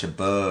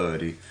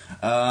buddy."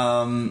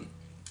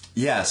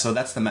 Yeah. So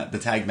that's the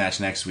tag match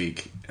next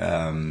week.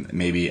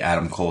 Maybe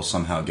Adam Cole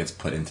somehow gets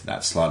put into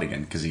that slot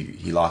again because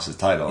he lost his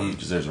title.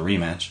 There's a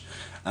rematch.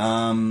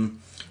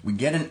 We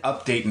get an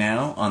update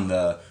now on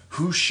the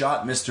Who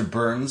Shot Mr.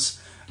 Burns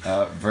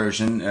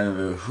version.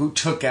 Who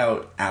took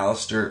out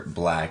Aleister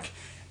Black,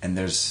 and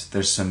there's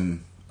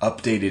some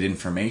updated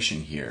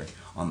information here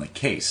on the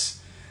case.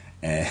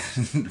 And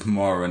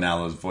Mauro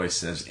Ranallo's voice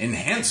says,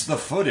 "Enhance the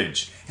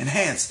footage.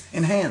 Enhance.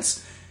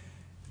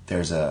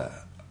 There's an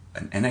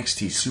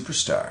NXT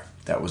superstar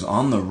that was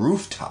on the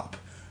rooftop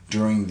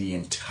during the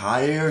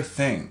entire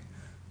thing.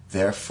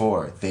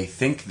 Therefore, they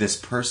think this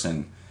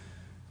person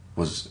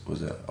was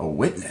a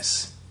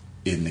witness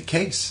in the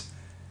case.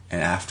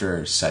 And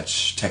after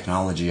such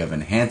technology of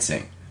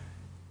enhancing,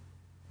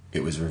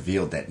 it was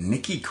revealed that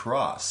Nikki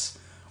Cross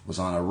was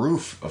on a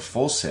roof of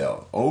Full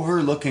Sail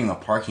overlooking a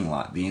parking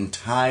lot the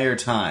entire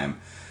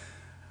time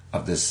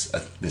of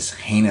this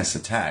heinous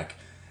attack.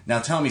 Now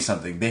tell me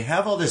something. They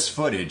have all this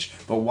footage,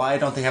 but why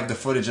don't they have the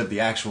footage of the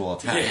actual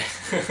attack?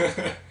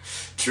 Yeah.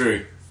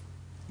 True.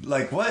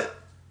 Like, what?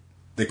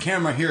 The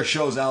camera here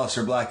shows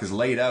Aleister Black is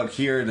laid out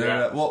here.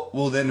 Yeah.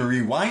 Well, then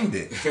rewind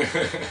it.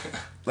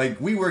 Like,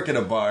 we work at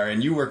a bar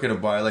and you work at a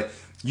bar. Like,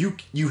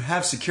 you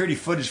have security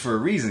footage for a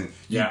reason.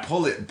 You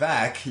pull it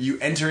back, you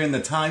enter in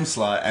the time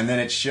slot, and then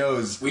it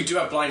shows... We do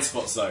have blind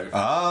spots,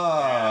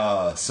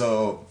 though.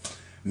 So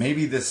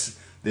maybe this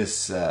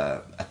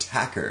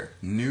attacker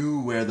knew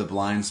where the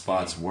blind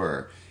spots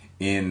were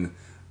in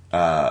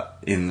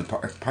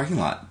the parking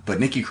lot.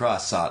 But Nikki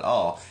Cross saw it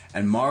all.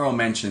 And Mauro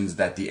mentions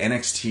that the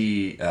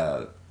NXT,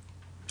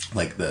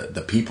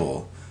 the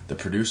people... the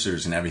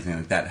producers and everything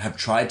like that have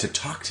tried to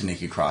talk to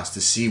Nikki Cross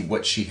to see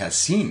what she has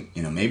seen.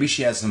 You know, maybe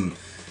she has some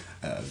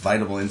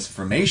vital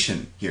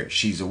information here.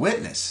 She's a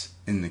witness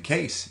in the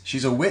case.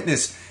 She's a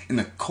witness in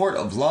the court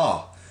of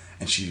law,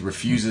 and she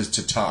refuses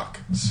to talk.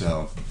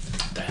 So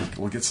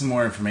we'll get some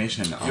more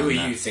information on that. Who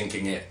are you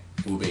thinking it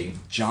will be?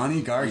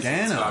 Johnny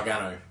Gargano.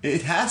 Gargano.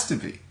 It has to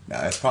be. No,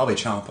 it's probably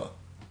Ciampa.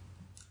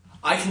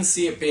 I can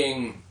see it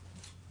being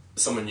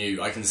someone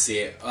new. I can see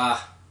it.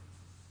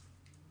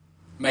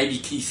 Maybe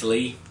Keith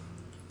Lee.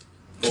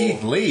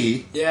 Keith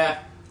Lee? Yeah.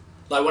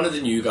 Like one of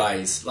the new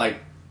guys. Like,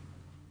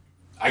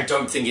 I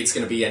don't think it's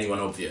going to be anyone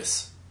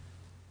obvious.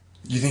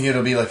 You think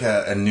it'll be like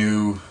a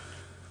new...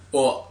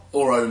 Or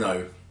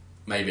Ono,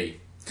 maybe.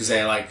 Because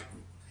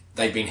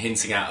they've been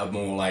hinting at a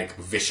more, like,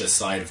 vicious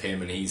side of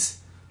him and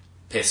he's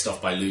pissed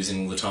off by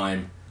losing all the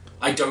time.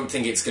 I don't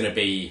think it's going to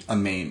be... A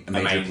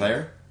major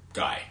player?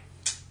 Guy.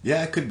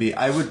 Yeah, it could be.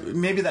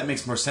 Maybe that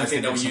makes more sense. I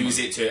think they'll use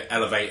it to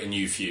elevate a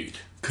new feud.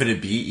 Could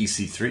it be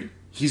EC3?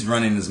 He's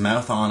running his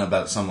mouth on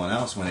about someone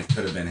else when it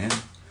could have been him.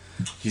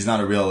 He's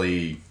not a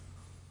really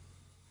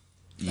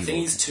evil. I think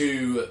he's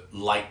too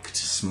liked.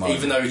 Smug.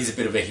 Even though he's a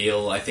bit of a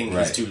heel, I think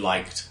he's too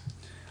liked.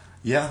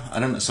 Yeah,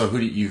 I don't know. So who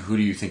do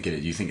you think it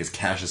is? Do you think it's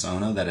Cassius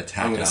Ohno that attacked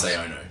us? I'm going to say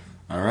Ono.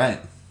 All right.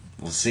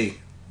 We'll see.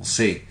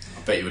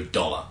 I'll bet you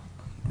 $1.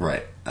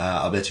 Right.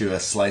 I'll bet you a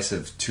slice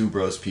of Two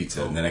Bros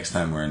Pizza the next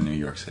time we're in New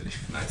York City.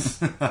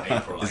 Nice.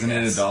 April, Isn't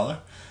it $1?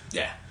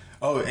 Yeah.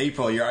 Oh,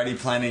 April, you're already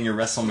planning your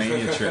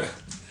WrestleMania trip.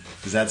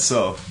 Is that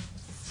so?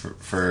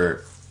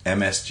 For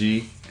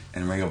MSG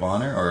and Ring of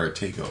Honor or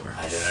TakeOver?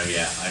 I don't know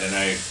yet. I don't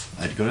know.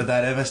 I'd go to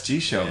that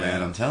MSG show,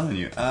 man. I'm telling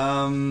you.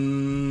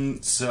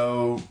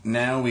 So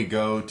now we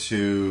go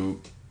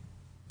to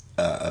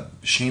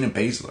Shayna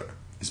Baszler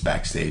is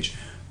backstage.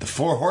 The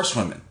 4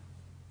 Horsewomen,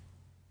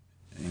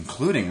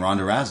 including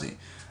Ronda Rousey.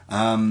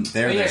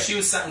 She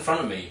was sat in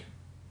front of me.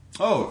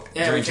 Oh,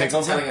 yeah, during we kept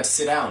TakeOver? telling her to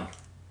sit down.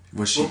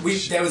 Was she? Well,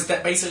 there was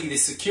basically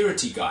this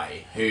security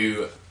guy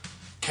who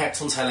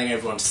kept on telling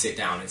everyone to sit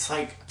down. It's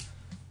like,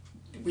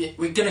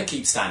 we're going to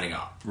keep standing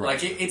up.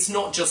 Right. Like, it's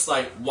not just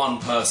like one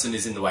person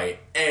is in the way.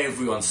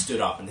 Everyone stood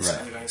up and this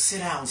guy was going, sit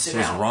down, sit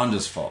down. So it's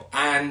Ronda's fault.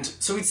 And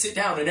so we'd sit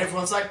down and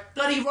everyone's like,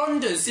 bloody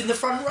Ronda's in the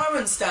front row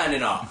and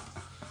standing up.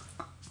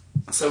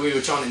 So we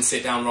were chanting,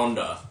 sit down,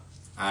 Ronda.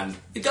 And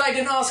the guy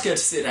didn't ask her to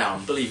sit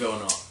down, believe it or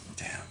not.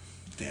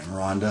 Damn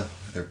Ronda.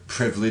 Their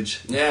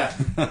privilege. Yeah.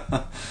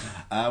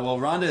 Well,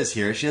 Ronda is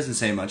here. She doesn't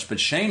say much, but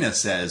Shayna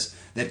says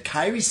that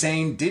Kairi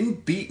Sane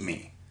didn't beat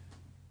me.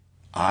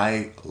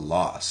 I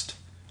lost.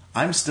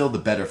 I'm still the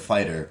better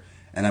fighter,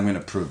 and I'm going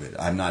to prove it.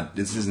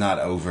 This is not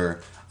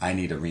over. I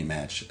need a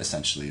rematch,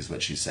 essentially, is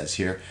what she says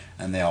here.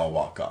 And they all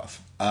walk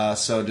off.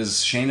 So does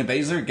Shayna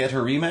Baszler get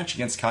her rematch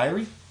against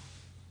Kairi?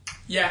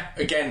 Yeah,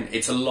 again,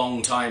 it's a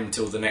long time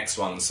till the next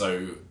one,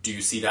 so do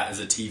you see that as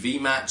a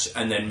TV match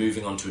and then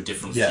moving on to a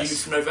different feud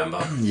for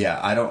November? Yeah,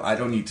 I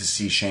don't need to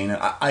see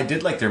Shayna. I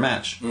did like their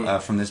match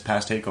from this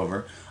past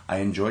TakeOver. I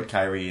enjoyed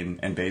Kairi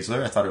and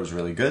Baszler. I thought it was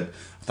really good.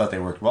 I thought they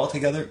worked well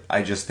together.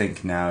 I just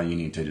think now you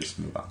need to just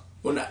move on.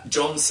 Well,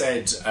 John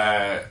said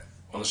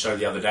on the show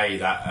the other day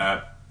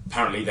that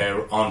apparently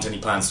there aren't any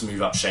plans to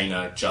move up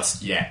Shayna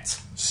just yet.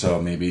 So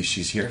maybe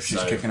she's here.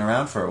 She's kicking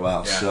around for a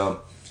while. Yeah.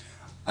 So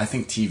I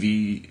think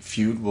TV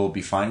feud will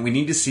be fine. We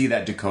need to see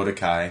that Dakota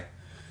Kai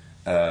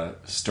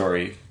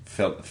story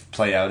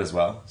play out as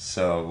well.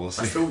 So we'll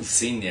see. I feel we've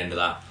seen the end of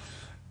that.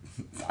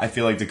 I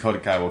feel like Dakota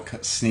Kai will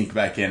sneak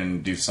back in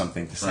and do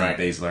something to send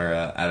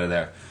Baszler out of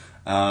there.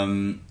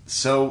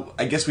 So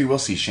I guess we will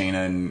see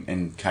Shayna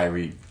and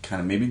Kairi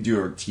kind of maybe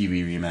do a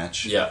TV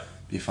rematch. Yeah.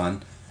 Be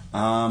fun.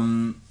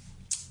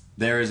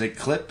 There is a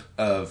clip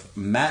of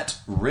Matt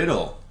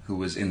Riddle, who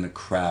was in the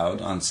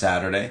crowd on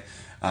Saturday.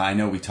 I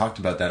know we talked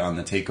about that on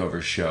the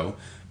TakeOver show,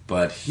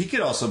 but he could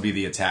also be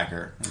the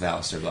attacker of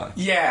Aleister Black.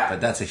 Yeah. But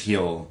that's a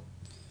heel.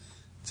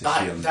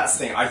 That's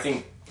the thing. I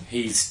think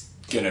he's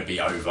going to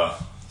be over.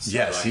 So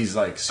yes, he's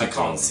like super I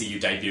can't see you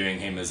debuting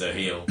him as a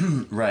heel.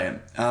 Right.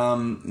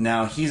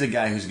 Now, he's a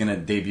guy who's going to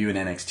debut in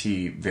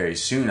NXT very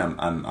soon,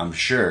 I'm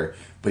sure.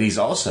 But he's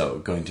also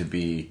going to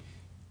be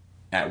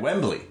at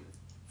Wembley.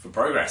 For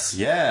Progress.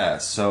 Yeah,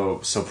 so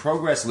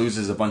Progress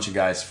loses a bunch of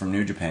guys from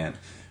New Japan,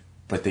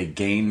 but they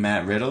gain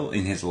Matt Riddle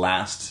in his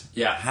last...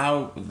 Yeah.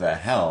 How the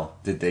hell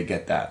did they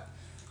get that?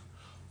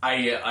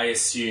 I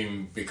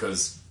assume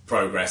because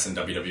Progress and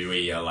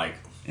WWE are like...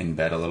 in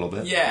bed a little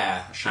bit?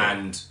 Yeah, sure.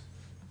 And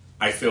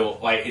I feel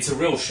like it's a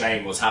real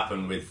shame what's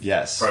happened with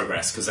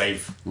Progress, because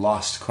they've...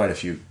 lost quite a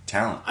few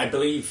talent. I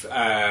believe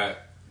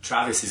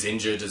Travis is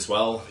injured as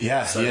well.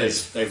 Yeah, so he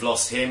is. They've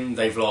lost him,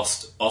 they've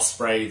lost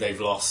Ospreay,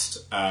 they've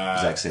lost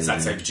Zack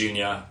Sabre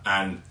Jr.,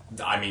 and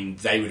I mean,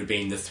 they would have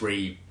been the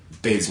three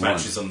biggest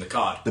matches on the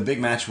card. The big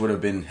match would have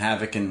been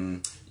Havoc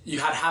and... You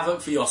had Havoc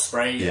for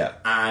Ospreay,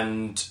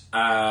 and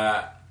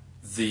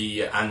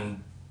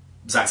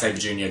Zack Sabre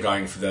Jr.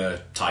 going for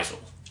the title.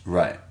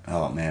 Right.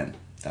 Oh man,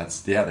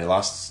 they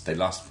lost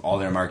all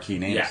their marquee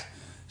names. Yeah.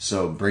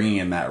 So bringing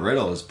in Matt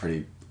Riddle is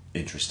pretty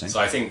interesting. So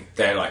I think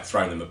they're like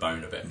throwing them a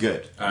bone a bit.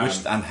 Good.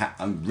 Which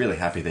I'm really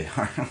happy they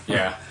are.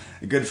 Yeah.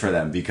 Good for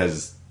them,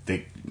 because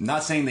they,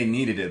 not saying they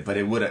needed it, but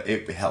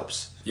it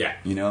helps. Yeah.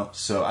 You know?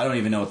 So I don't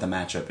even know what the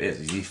matchup is.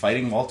 Is he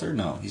fighting Walter?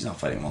 No, he's not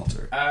fighting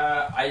Walter.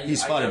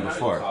 He's fought him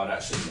before. Card,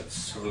 actually.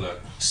 Let's have a look.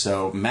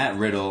 So Matt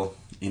Riddle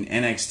in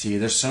NXT,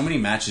 there's so many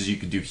matches you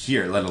could do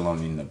here, let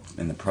alone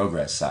in the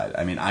Progress side.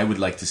 I mean, I would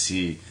like to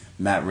see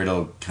Matt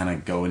Riddle kind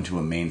of go into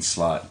a main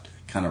slot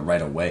kind of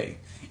right away.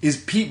 Is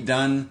Pete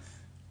Dunne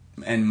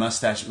and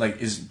Mustache, like,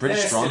 is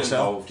British Strong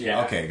Style?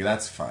 Yeah. Okay,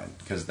 that's fine,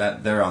 because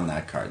they're on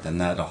that card. Then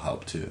that'll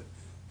help too.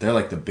 They're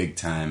like the big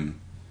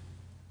time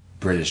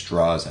British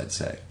draws, I'd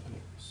say.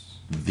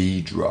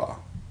 The draw.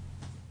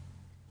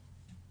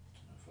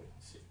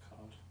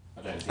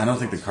 I don't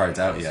think the card's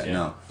out yet.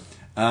 No.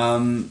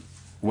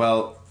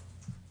 Well,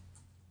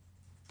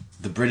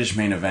 the British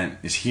main event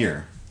is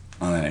here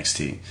on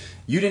NXT.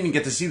 You didn't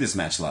get to see this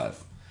match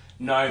live.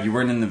 No. You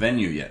weren't in the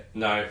venue yet.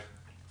 No.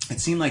 It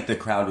seemed like the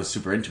crowd was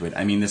super into it.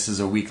 I mean, this is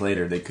a week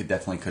later. They could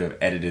have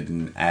edited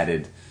and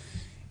added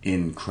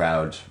in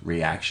crowd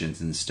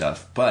reactions and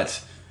stuff.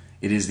 But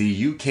it is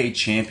the UK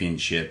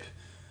Championship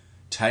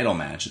title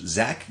match.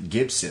 Zach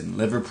Gibson,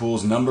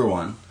 Liverpool's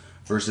 #1,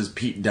 versus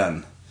Pete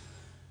Dunne.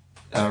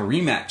 A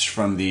rematch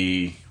from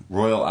the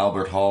Royal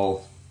Albert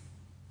Hall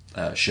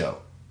show.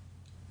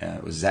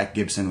 It was Zach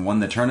Gibson won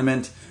the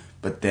tournament,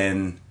 but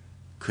then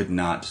could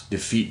not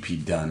defeat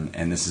Pete Dunne,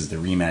 and this is the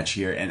rematch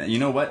here. And you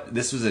know what?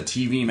 This was a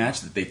TV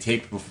match that they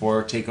taped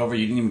before TakeOver.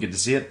 You didn't even get to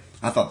see it.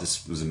 I thought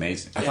this was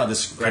amazing. I thought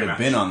this could have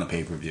been on the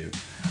pay-per-view.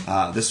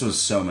 This was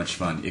so much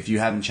fun. If you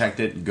haven't checked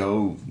it,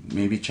 go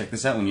maybe check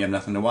this out when you have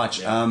nothing to watch.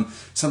 Yeah.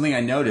 Something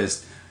I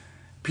noticed,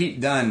 Pete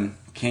Dunne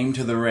came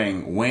to the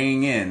ring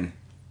weighing in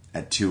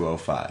at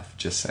 205.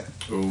 Just saying.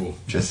 Ooh.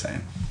 Just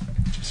saying.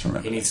 Just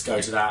remember. He needs to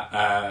go to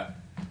that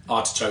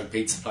artichoke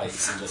pizza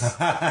place and just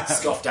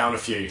scoff down a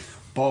few.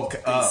 Bulk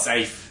up.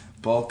 Safe.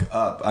 bulk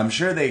up. I'm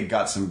sure they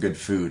got some good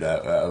food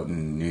out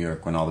in New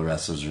York when all the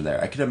wrestlers are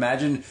there. I could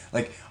imagine,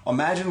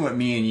 imagine what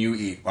me and you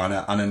eat on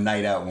a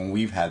night out when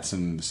we've had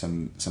some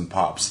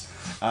pops.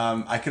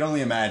 I could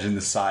only imagine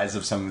the size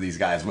of some of these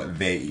guys, what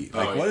they eat.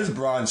 What does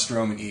Braun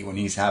Strowman eat when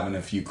he's having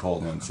a few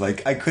cold ones?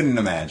 I couldn't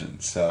imagine.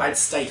 So I had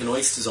steak and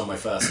oysters on my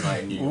first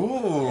night in New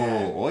York.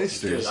 Ooh,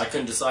 oysters. I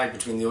couldn't decide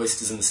between the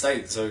oysters and the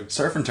steak, so...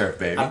 Surf and turf,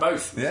 baby.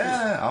 Both.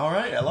 Yeah, all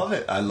right. I love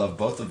it. I love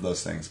both of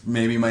those things.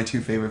 Maybe my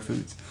two favorite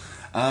foods.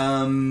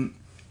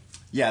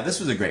 Yeah, this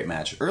was a great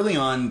match. Early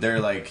on, they're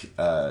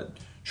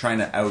trying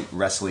to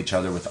out-wrestle each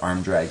other with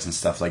arm drags and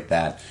stuff like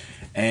that.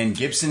 And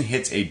Gibson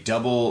hits a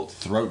double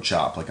throat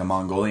chop, like a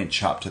Mongolian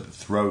chop to the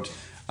throat.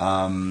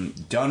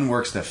 Dunn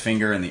works the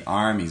finger and the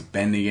arm. He's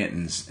bending it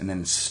and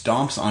then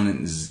stomps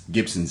on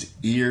Gibson's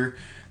ear.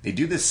 They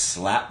do this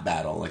slap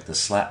battle, like the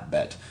slap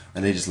bet,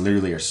 where they just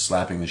literally are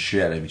slapping the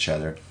shit out of each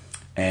other.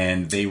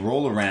 And they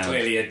roll around.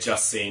 Clearly had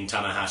just seen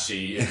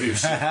Tanahashi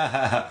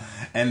Ibushi.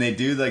 And they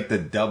do a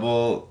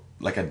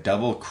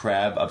double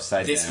crab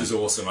upside down. This was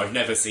awesome. I've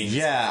never seen this.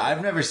 Yeah,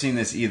 I've never seen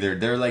this either.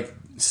 They're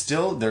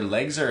still, their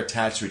legs are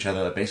attached to each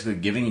other, basically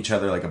giving each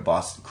other like a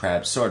Boston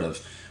crab, sort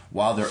of,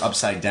 while they're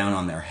upside down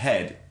on their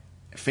head,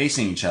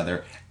 facing each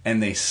other,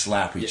 and they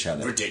slap each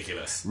other.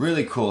 Ridiculous.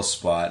 Really cool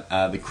spot.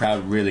 The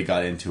crowd really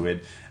got into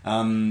it.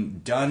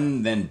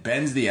 Dunn then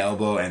bends the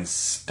elbow and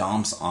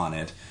stomps on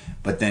it,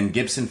 but then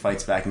Gibson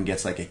fights back and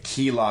gets a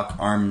key lock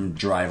arm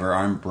driver,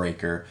 arm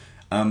breaker.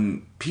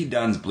 Pete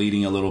Dunne's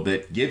bleeding a little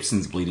bit.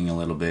 Gibson's bleeding a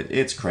little bit.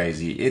 It's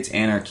crazy. It's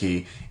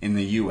anarchy in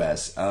the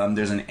U.S.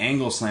 There's an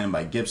angle slam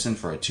by Gibson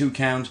for a 2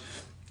 count.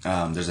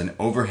 There's an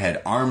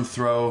overhead arm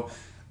throw.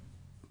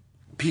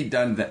 Pete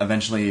Dunne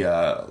eventually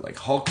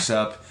hulks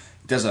up,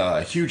 does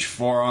a huge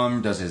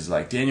forearm, does his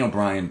Daniel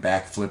Bryan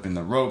backflip in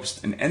the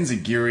ropes, an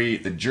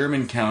enziguri, the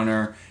German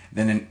counter,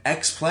 then an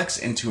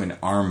X-plex into an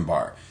arm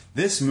bar.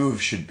 This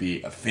move should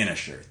be a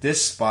finisher.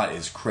 This spot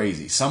is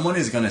crazy. Someone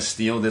is going to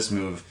steal this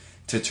move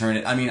to turn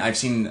it. I mean, I've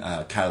seen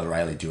Kyle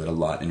O'Reilly do it a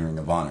lot in Ring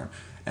of Honor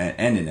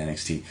and in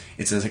NXT.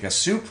 It's like a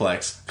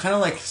suplex, kind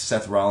of like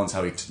Seth Rollins,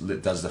 how he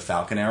does the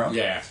Falcon Arrow.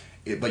 Yeah.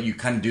 But you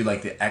kind of do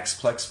the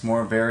X-plex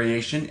more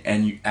variation,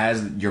 and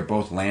as you're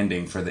both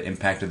landing for the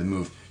impact of the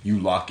move, you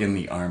lock in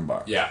the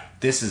armbar. Yeah.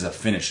 This is a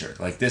finisher.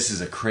 This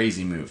is a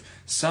crazy move.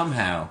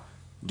 Somehow,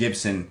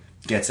 Gibson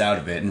gets out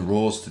of it and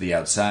rolls to the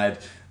outside.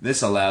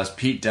 This allows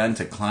Pete Dunne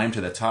to climb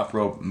to the top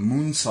rope,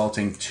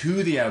 moonsaulting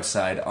to the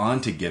outside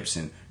onto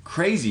Gibson.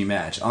 Crazy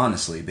match,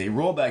 honestly. They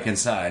roll back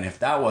inside, and if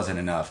that wasn't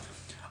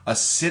enough, a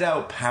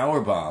sit-out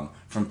powerbomb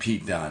from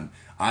Pete Dunne.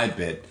 I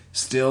bit.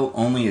 Still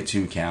only a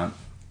 2 count.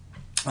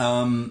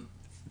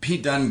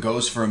 Pete Dunne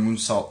goes for a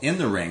moonsault in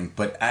the ring,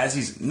 but as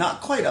he's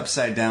not quite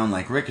upside down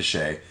like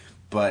Ricochet,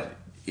 but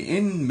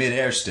in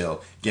midair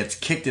still, gets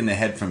kicked in the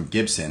head from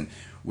Gibson,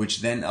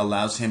 which then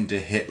allows him to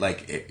hit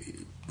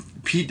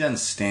Pete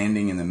Dunne's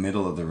standing in the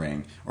middle of the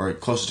ring, or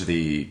closer to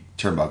the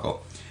turnbuckle,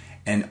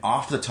 and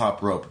off the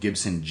top rope,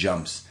 Gibson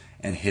jumps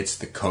and hits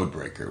the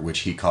codebreaker, which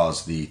he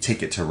calls the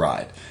ticket to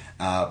ride,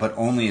 but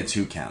only a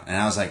 2 count. And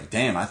I was like,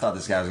 damn, I thought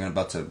this guy was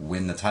about to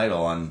win the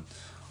title on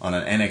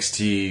an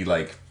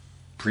NXT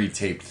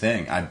pre-taped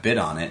thing. I bid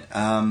on it,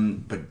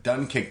 but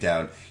Dunne kicked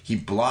out. He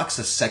blocks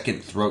a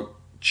second throat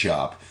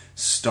chop,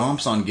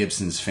 stomps on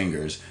Gibson's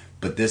fingers,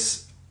 but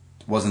this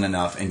wasn't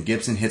enough, and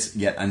Gibson hits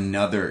yet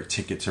another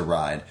ticket to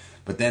ride.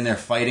 But then they're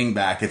fighting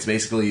back. It's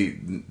basically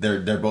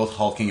they're both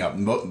hulking up.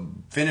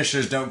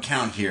 Finishers don't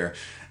count here.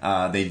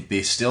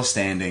 They still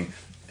standing.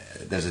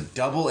 There's a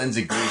double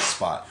enziguri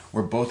spot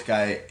where both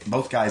guys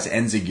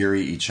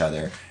enziguri each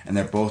other, and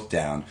they're both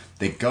down.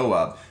 They go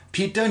up.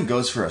 Pete Dunne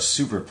goes for a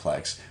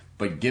superplex,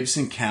 but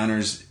Gibson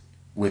counters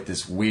with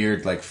this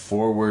weird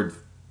forward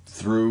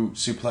through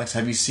suplex.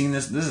 Have you seen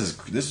this?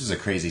 This is a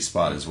crazy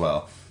spot as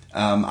well.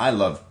 I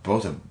love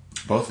both of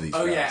these.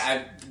 Oh guys.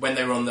 Yeah, when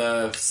they were on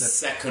the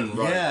second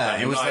rope,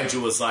 it was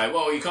Nigel was like,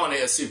 "Well, you can't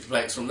hit a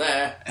superplex from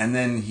there." And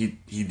then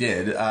he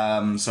did.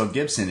 So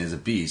Gibson is a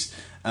beast.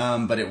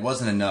 But it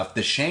wasn't enough.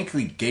 The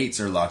Shankly gates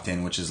are locked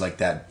in, which is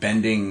that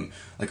bending,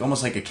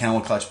 almost like a camel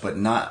clutch, but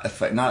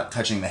not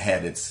touching the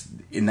head. It's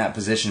in that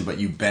position, but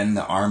you bend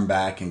the arm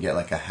back and get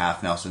a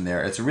half Nelson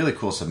there. It's a really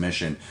cool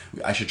submission.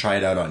 I should try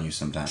it out on you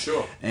sometime.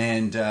 Sure.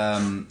 And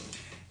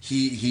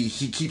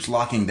he keeps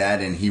locking that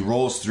in. He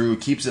rolls through,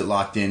 keeps it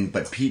locked in,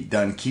 but Pete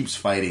Dunne keeps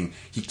fighting.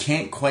 He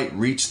can't quite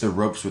reach the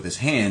ropes with his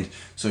hand,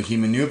 so he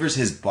maneuvers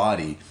his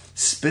body,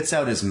 spits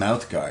out his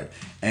mouth guard,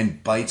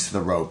 and bites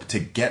the rope to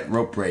get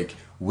rope break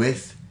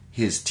with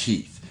his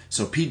teeth.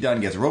 So Pete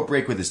Dunne gets rope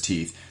break with his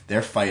teeth.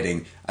 They're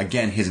fighting.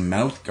 Again, his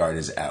mouth guard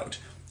is out.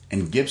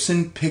 And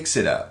Gibson picks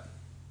it up.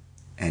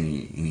 And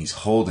he's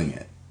holding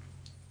it.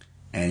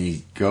 And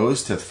he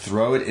goes to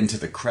throw it into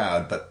the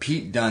crowd. But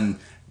Pete Dunne,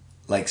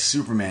 like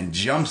Superman,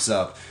 jumps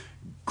up,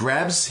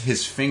 grabs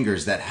his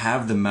fingers that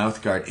have the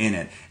mouth guard in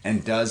it,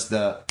 and does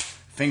the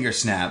finger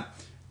snap.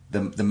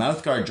 The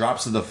mouth guard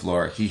drops to the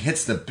floor. He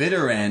hits the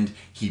bitter end.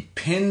 He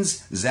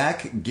pins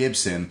Zach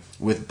Gibson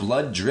with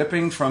blood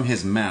dripping from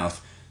his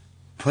mouth,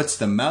 puts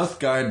the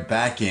mouth guard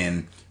back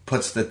in,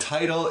 puts the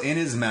title in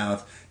his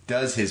mouth,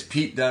 does his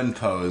Pete Dunne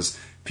pose.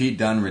 Pete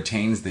Dunne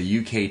retains the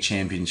UK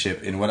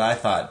Championship in what I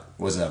thought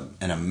was an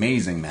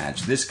amazing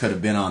match. This could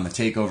have been on the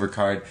TakeOver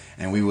card,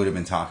 and we would have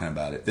been talking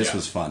about it. This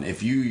was fun.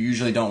 If you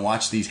usually don't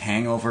watch these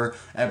HangOver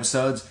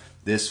episodes,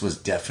 this was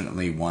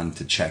definitely one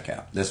to check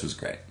out. This was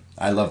great.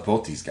 I love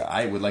both these guys.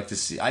 I would like to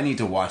see... I need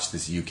to watch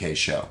this UK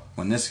show.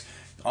 When this...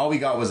 All we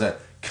got was a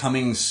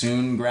coming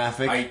soon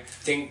graphic. I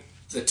think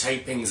the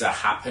tapings are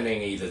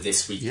happening either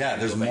this week. Yeah,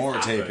 there's more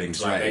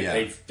tapings, right?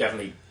 They've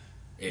definitely...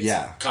 It's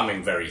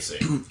coming very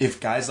soon. If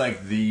guys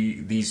like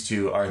these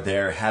two are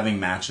there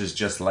having matches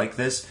just like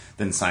this,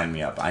 then sign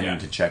me up. I need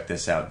to check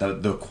this out.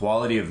 The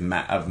quality of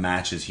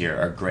matches here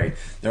are great.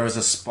 There was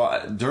a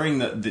spot during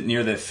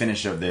near the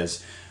finish of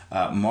this,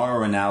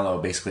 Mauro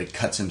Ranallo basically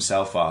cuts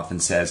himself off and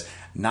says,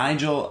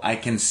 "Nigel, I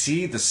can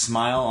see the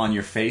smile on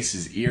your face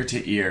is ear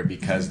to ear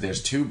because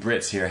there's two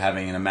Brits here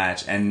having a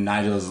match." And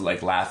Nigel is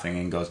like laughing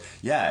and goes,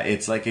 "Yeah,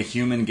 it's like a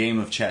human game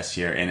of chess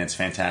here, and it's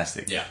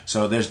fantastic." Yeah.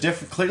 So there's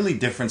clearly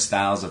different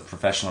styles of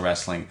professional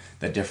wrestling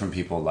that different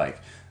people like.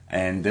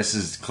 And this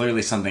is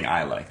clearly something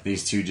I like.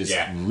 These two just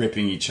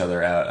ripping each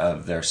other out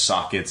of their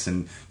sockets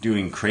and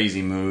doing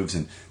crazy moves.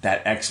 And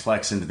that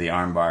X-Plex into the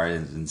armbar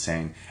is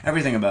insane.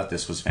 Everything about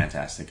this was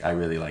fantastic. I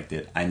really liked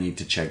it. I need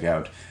to check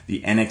out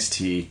the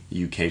NXT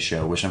UK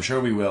show, which I'm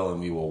sure we will,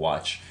 and we will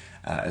watch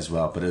as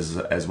well. But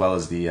as well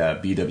as the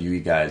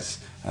BWE guys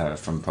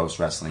from Post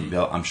Wrestling,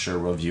 I'm sure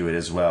we'll view it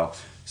as well.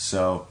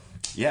 So,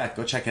 yeah,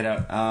 go check it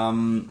out.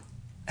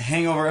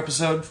 Hangover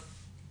episode...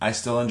 I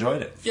still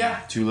enjoyed it. Yeah.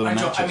 Two little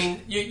matches. I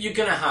mean, you're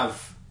going to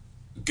have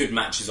good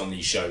matches on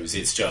these shows.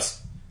 It's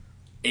just,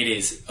 it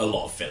is a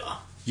lot of filler.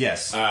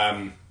 Yes.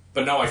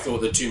 But no, I thought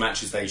the two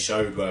matches they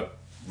showed were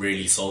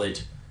really solid.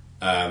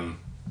 And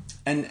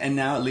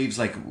now it leaves,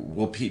 like,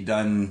 will Pete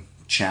Dunne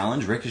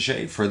challenge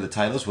Ricochet for the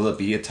titles? Will it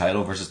be a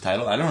title versus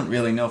title? I don't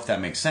really know if that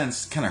makes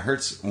sense. It kind of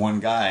hurts one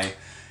guy,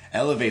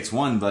 elevates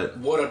one, but...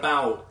 What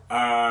about...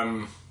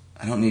 I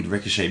don't need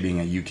Ricochet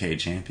being a UK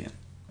champion.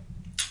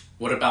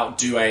 What about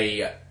do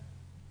a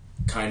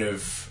kind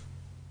of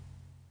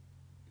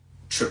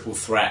triple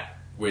threat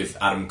with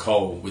Adam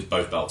Cole with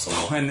both belts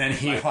on? And then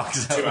he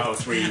walks out. 2 out of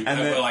 3. And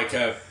then, like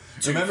a...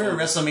 Remember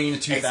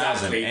WrestleMania 2000?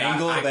 Exactly,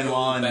 Angle,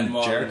 Benoit, and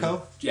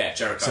Jericho? Yeah,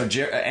 Jericho.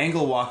 So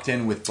Angle walked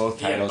in with both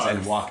titles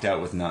and walked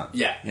out with none.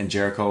 Yeah. And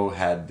Jericho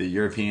had the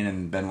European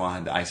and Benoit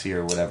had the IC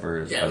or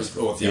whatever. Yeah, it was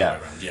the other way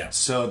around, yeah.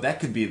 So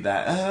that could be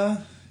that.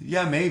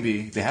 Yeah,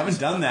 maybe. They haven't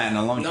done that in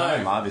a long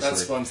time, obviously.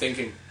 That's what I'm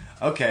thinking.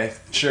 Okay,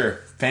 sure.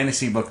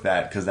 Fantasy book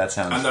that, because that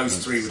sounds... And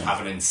those three would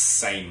have an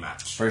insane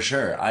match. For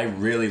sure. I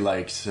really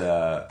liked...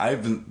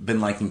 I've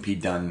been liking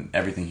Pete Dunne,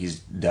 everything he's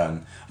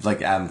done. I've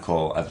liked Adam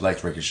Cole. I've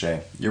liked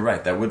Ricochet. You're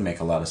right, that would make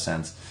a lot of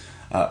sense.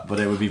 But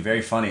it would be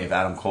very funny if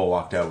Adam Cole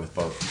walked out with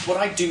both. What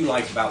I do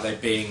like about there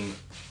being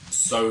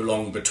so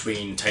long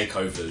between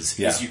takeovers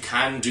is you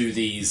can do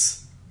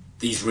these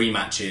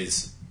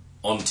rematches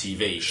on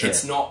TV. Sure.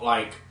 It's not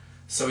like...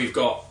 So we've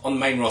got... On the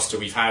main roster,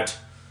 we've had...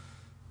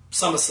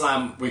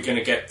 SummerSlam, we're going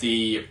to get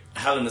the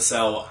Hell in a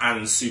Cell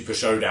and Super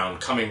Showdown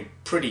coming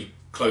pretty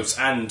close,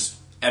 and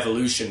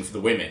Evolution for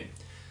the women.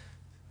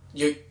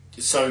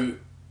 So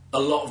a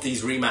lot of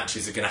these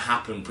rematches are going to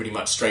happen pretty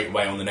much straight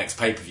away on the next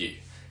pay-per-view.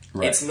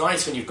 Right. It's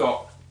nice when you've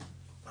got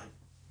like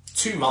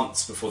 2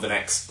 months before the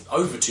next...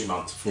 Over 2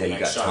 months before the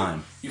next show.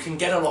 Time. You can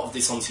get a lot of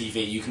this on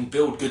TV. You can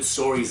build good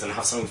stories and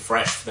have something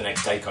fresh for the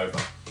next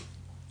takeover.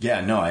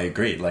 Yeah, no, I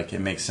agree. Like,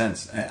 it makes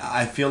sense.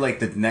 I feel like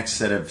the next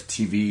set of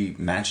TV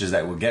matches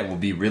that we'll get will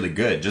be really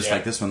good. Just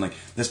like this one. Like,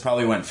 this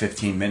probably went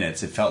 15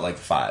 minutes. It felt like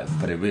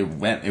 5, but it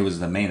was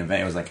the main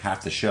event. It was like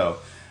half the show.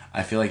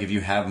 I feel like if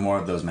you have more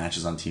of those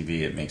matches on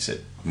TV, it makes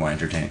it more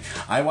entertaining.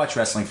 I watch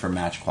wrestling for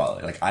match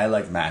quality. Like, I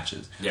like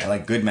matches. Yeah. I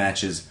like good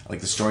matches. I like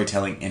the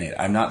storytelling in it.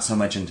 I'm not so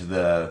much into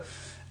the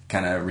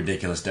kind of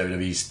ridiculous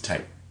WWE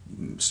type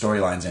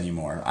storylines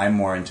anymore. I'm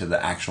more into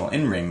the actual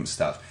in-ring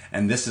stuff.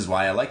 And this is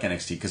why I like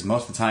NXT, because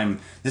most of the time,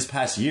 this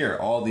past year,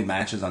 all the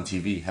matches on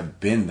TV have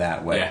been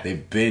that way. Yeah.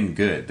 They've been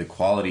good. The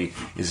quality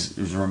is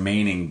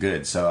remaining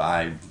good.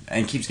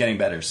 And keeps getting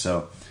better.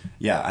 So,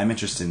 yeah, I'm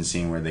interested in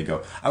seeing where they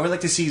go. I would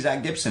like to see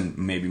Zach Gibson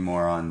maybe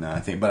more on,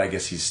 but I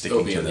guess he's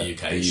sticking to the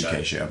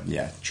UK show.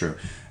 Yeah, true.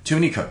 Too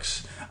many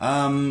cooks.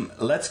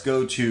 Let's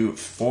go to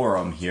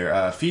forum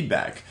here.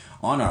 Feedback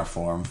on our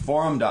forum,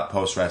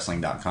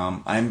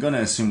 forum.postwrestling.com. I'm going to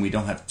assume we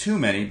don't have too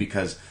many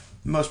because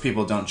most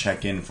people don't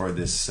check in for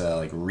this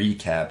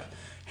recap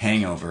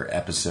hangover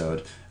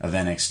episode of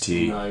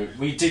NXT. No,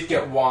 we did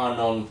get one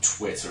on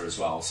Twitter as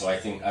well, so I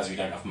think as we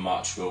don't have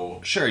much,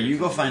 we'll... Sure, you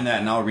go find that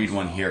and I'll read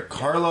one here.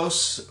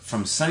 Carlos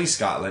from sunny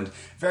Scotland,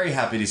 very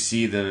happy to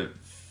see the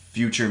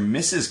future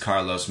Mrs.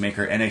 Carlos make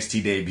her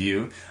NXT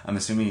debut. I'm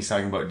assuming he's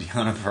talking about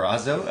Deonna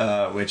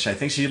Purrazzo, which I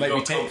think she might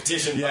be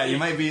taken. Yeah, you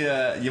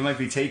might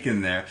be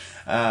taken there.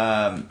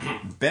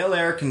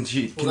 Belair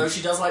although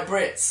she does like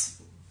Brits.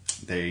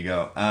 There you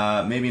go.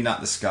 Maybe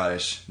not the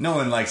Scottish. No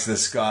one likes the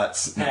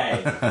Scots.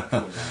 Hey.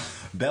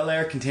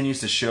 Belair continues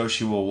to show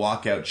she will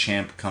walk out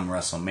champ come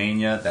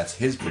WrestleMania. That's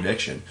his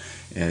prediction,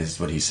 is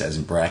what he says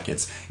in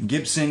brackets.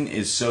 Gibson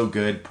is so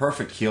good,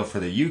 perfect heel for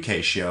the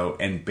UK show,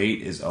 and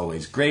Bate is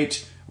always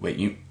great. Wait,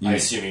 you I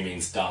assume he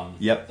means dumb.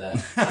 Yep.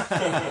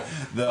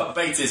 But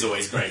Bate is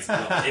always great.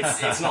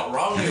 It's not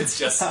wrong, it's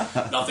just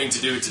nothing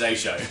to do with today's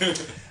show.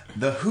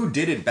 The Who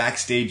Did It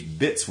backstage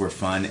bits were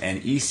fun,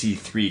 and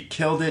EC3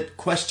 killed it.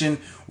 Question,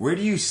 where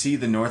do you see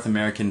the North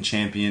American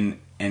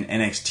champion and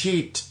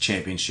NXT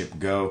championship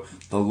go?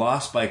 The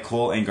loss by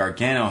Cole and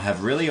Gargano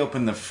have really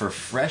opened for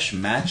fresh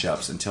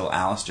matchups until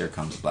Alistair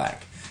comes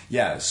back.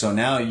 Yeah, so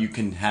now you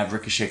can have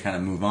Ricochet kind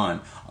of move on.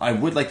 I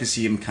would like to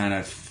see him kind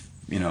of,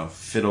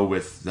 fiddle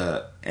with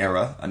the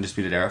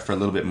Undisputed Era for a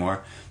little bit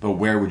more, but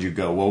where would you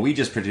go? Well, we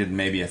just predicted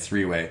maybe a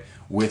 3-way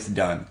with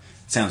Dunn.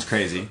 Sounds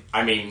crazy.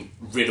 I mean,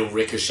 Riddle,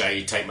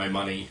 Ricochet, take my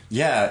money.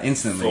 Yeah,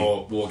 instantly.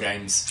 For War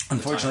Games.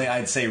 Unfortunately,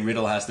 I'd say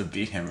Riddle has to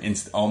beat him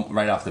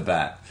right off the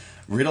bat.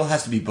 Riddle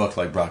has to be booked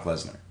like Brock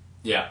Lesnar.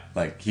 Yeah.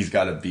 Like, he's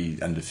got to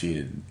be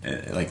undefeated.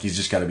 Like, he's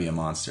just got to be a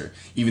monster.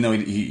 Even though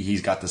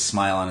he's got the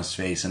smile on his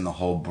face and the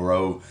whole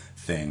bro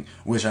thing,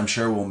 which I'm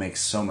sure will make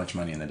so much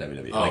money in the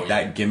WWE.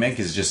 That gimmick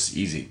is just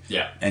easy.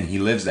 Yeah. And he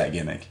lives that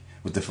gimmick.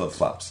 With the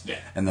flip-flops. Yeah.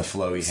 And the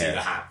flowy hair.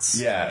 the hats.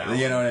 Yeah,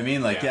 you know what I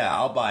mean? Like, yeah,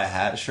 I'll buy a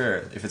hat, sure,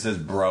 if it says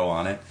bro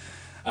on it.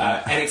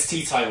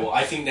 NXT title,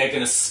 I think they're going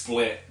to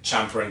split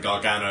Ciampa and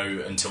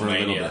Gargano until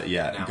Mania.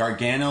 Yeah, now.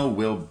 Gargano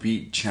will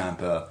beat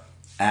Ciampa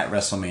at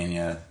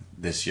WrestleMania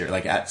this year.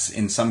 Like,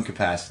 in some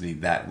capacity,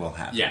 that will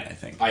happen, yeah, I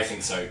think. I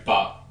think so,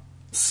 but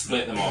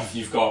split them off.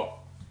 You've got,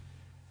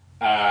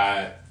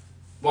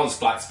 once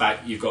Black's back,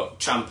 you've got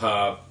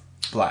Ciampa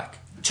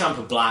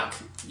Black,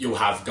 you'll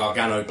have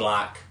Gargano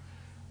Black,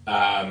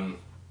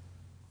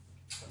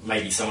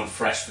 maybe someone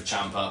fresh for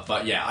Ciampa,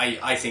 but yeah,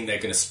 I think they've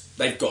got to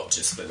split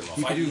them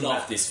off. I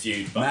love this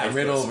feud. But Matt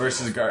Riddle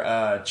versus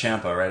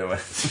Ciampa right away.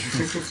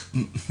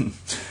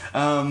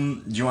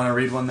 Do you want to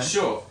read one then?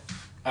 Sure.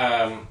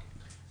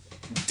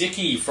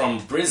 Dickie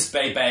from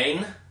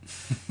Brisbane.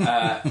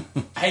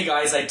 Hey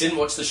guys, I didn't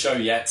watch the show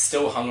yet.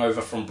 Still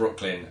hungover from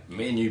Brooklyn.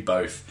 Me and you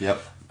both.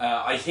 Yep.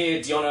 I hear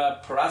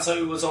Deonna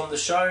Purrazzo was on the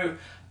show.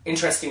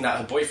 Interesting that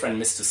her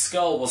boyfriend, Mr.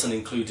 Skull, wasn't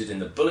included in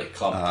the Bullet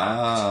Club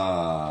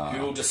pact.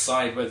 Who will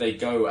decide where they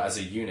go as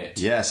a unit?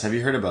 Yes, have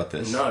you heard about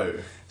this? No.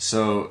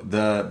 So,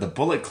 the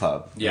Bullet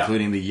Club,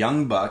 including the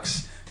Young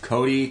Bucks,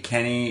 Cody,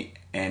 Kenny,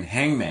 and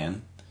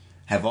Hangman,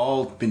 have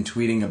all been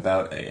tweeting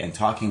about and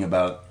talking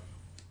about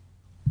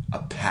a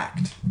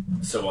pact.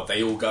 So what,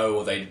 they all go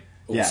or they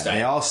all stay? Yeah,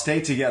 they all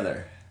stay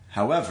together.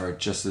 However,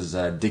 just as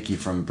Dickie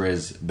from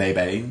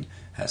Brisbane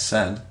has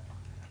said,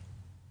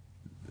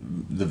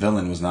 the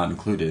villain was not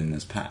included in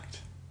this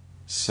pact.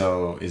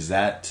 So is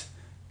that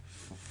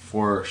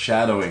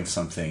foreshadowing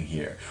something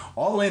here?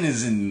 All In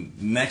is in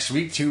next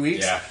week, 2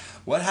 weeks. Yeah.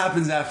 What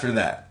happens after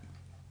that?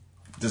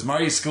 Does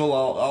Marty Scurll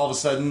all of a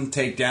sudden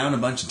take down a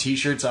bunch of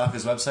T-shirts off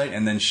his website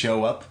and then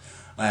show up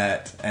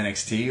at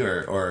NXT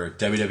or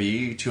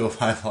WWE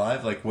 205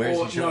 Live? Like, where's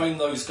he showing? Knowing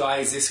those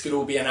guys, this could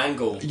all be an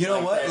angle. You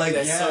know what?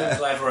 They're so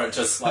clever at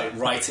just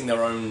writing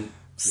their own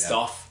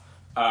stuff.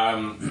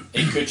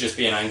 It could just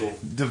be an angle.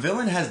 The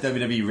villain has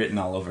WWE written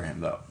all over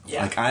him, though.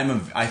 Yeah.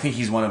 I think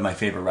he's one of my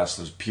favorite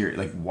wrestlers. Period.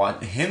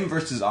 Him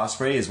versus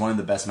Ospreay is one of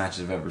the best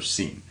matches I've ever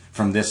seen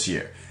from this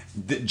year.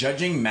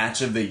 Judging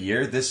match of the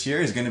year this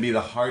year is going to be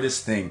the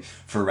hardest thing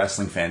for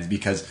wrestling fans,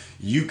 because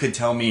you could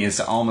tell me it's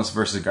Almas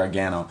versus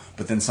Gargano,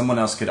 but then someone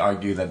else could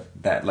argue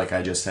that like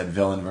I just said,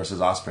 Villain versus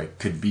Ospreay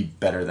could be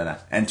better than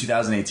that. And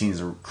 2018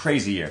 is a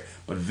crazy year,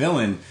 but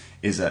Villain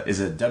is a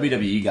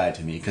WWE guy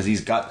to me, because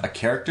he's got a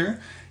character.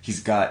 He's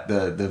got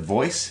the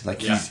voice,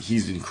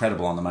 he's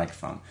incredible on the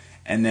microphone,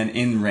 and then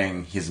in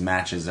ring his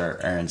matches are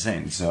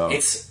insane. So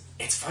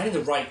it's finding the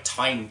right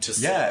time to.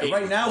 Yeah,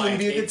 right now wouldn't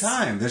be a good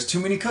time. There's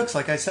too many cooks,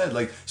 like I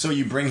said. So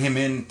you bring him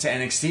in to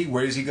NXT.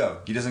 Where does he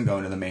go? He doesn't go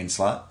into the main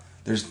slot.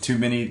 There's too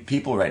many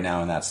people right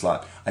now in that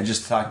slot. I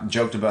just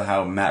joked about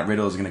how Matt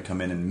Riddle is going to come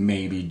in and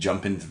maybe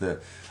jump into the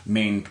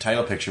main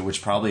title picture,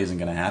 which probably isn't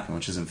going to happen,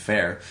 which isn't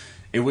fair.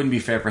 It wouldn't be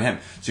fair for him.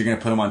 So you're going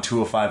to put him on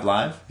 205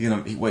 Live? He's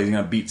going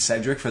to beat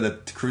Cedric for the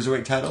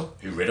Cruiserweight title?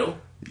 Who, Riddle?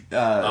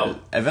 A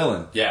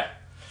Villain. Yeah.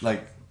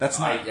 That's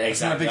not a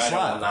big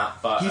slot.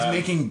 But, he's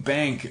making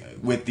bank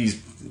with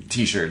these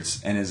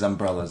T-shirts and his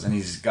umbrellas, and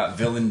he's got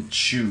Villain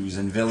shoes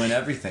and Villain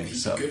everything.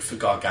 It'd be good for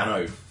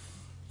Gargano,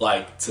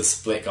 to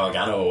split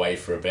Gargano away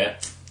for a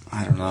bit.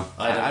 I don't know.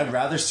 I'd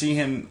rather see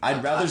him.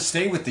 I'd rather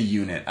stay with the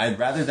unit. I'd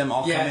rather them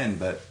all come in,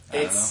 but I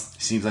don't know. It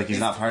seems like he's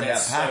not part of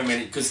that pack.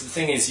 Because the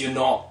thing is, they're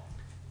not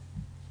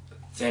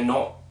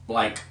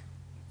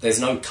there's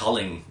no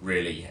culling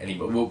really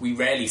anymore. We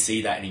rarely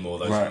see that anymore.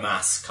 Those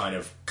mass kind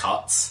of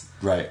cuts,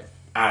 right?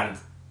 And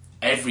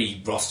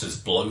every roster's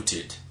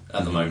bloated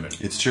at the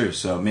moment. It's true.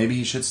 So maybe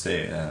he should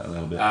stay a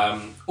little bit.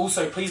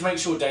 Also, please make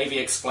sure Davey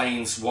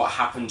explains what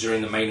happened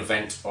during the main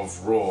event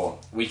of Raw.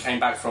 We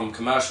came back from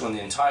commercial and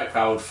the entire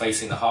crowd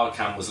facing the hard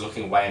cam was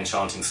looking away and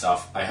chanting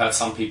stuff. I heard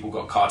some people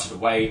got carted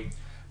away,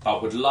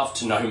 but would love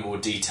to know more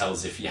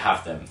details if you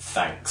have them.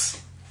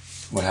 Thanks.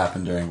 What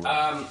happened during?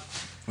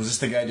 Was this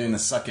the guy doing the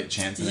 "suck it"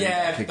 chant?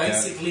 Yeah,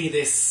 basically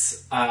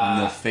this.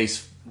 On the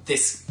face.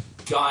 This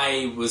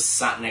guy was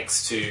sat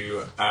next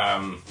to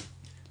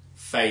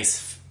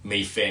Face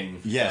Me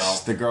Finn.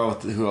 Yes, the girl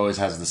who always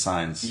has the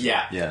signs.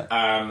 Yeah, yeah.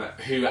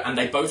 And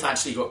they both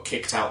actually got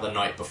kicked out the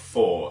night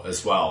before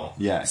as well.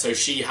 Yeah. So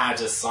she had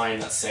a sign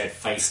that said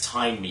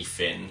 "FaceTime me,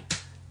 Finn,"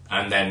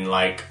 and then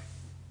like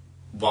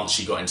once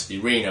she got into the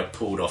arena,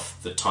 pulled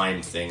off the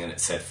time thing and it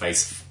said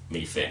 "Face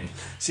Me, Finn."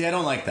 See, I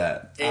don't like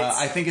that.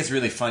 I think it's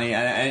really funny,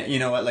 and you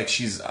know what? Like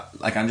she's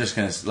like I'm just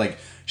gonna like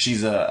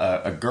she's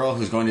a girl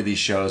who's going to these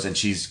shows, and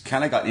she's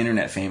kind of got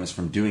internet famous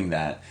from doing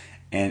that.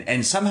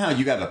 And somehow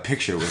you got a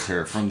picture with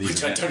her from these which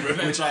events, I don't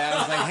remember. Which I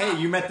was like,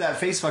 hey, you met that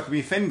face fuck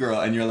me Finn girl,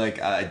 and you're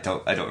like, I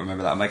don't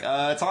remember that. I'm like,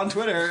 it's on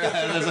Twitter.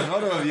 There's a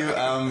photo of you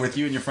with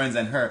you and your friends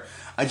and her.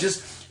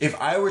 If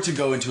I were to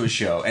go into a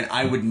show, and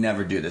I would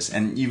never do this,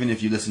 and even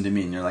if you listen to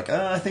me and you're like,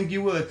 I think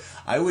you would,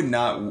 I would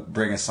not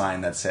bring a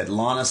sign that said,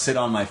 Lana, sit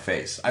on my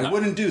face. I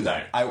wouldn't do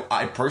that.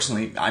 I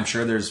personally, I'm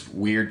sure there's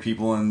weird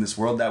people in this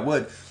world that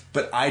would.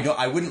 But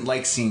I wouldn't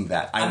like seeing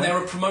that. There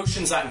are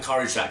promotions that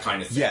encourage that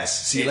kind of thing.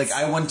 Yes. See, like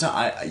I went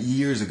to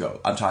years ago.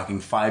 I'm talking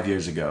 5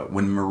 years ago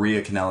when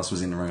Maria Kanellis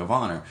was in the Ring of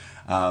Honor.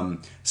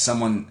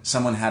 Someone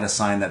had a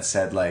sign that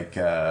said like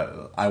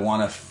I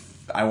want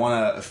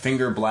to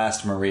finger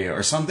blast Maria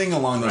or something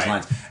along those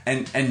lines.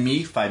 And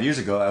me 5 years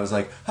ago, I was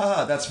like,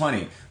 haha, that's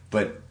funny.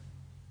 But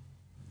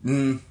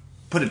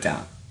put it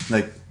down.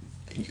 Like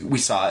we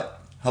saw it,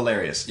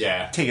 hilarious.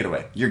 Yeah. Take it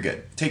away. You're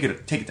good. Take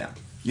it down.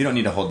 You don't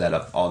need to hold that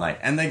up all night.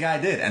 And the guy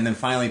did. And then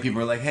finally people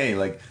were like, hey,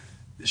 like,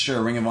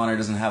 sure, Ring of Honor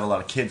doesn't have a lot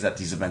of kids at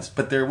these events,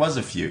 but there was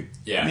a few.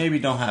 Yeah. Maybe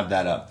don't have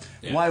that up.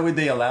 Yeah. Why would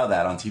they allow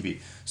that on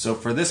TV? So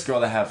for this girl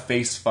to have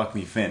face fuck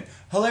me Finn,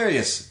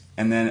 hilarious.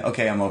 And then,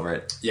 okay, I'm over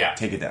it. Yeah.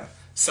 Take it down.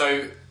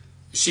 So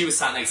she was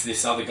sat next to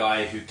this other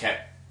guy who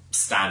kept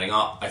standing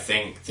up, I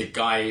think. The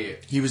guy...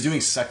 He was doing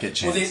suck it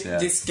chants. Well,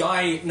 this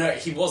guy... No,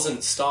 he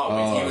wasn't start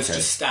with. He was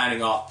just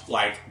standing up.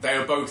 Like, they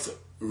were both...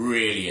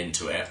 really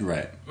into it.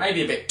 Right.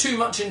 Maybe a bit too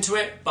much into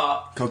it,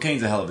 but...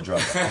 Cocaine's a hell of a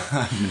drug,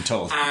 I've been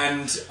told.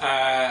 And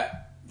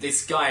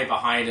this guy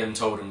behind him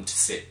told him to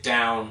sit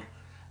down,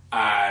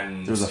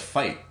 and... There was a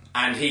fight.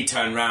 And he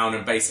turned around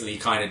and basically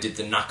kind of did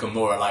the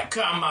Nakamura, like,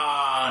 come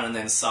on, and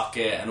then suck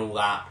it and all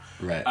that.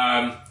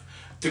 Right.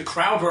 The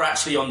crowd were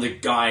actually on the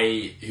guy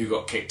who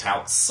got kicked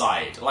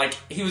outside. Like,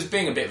 he was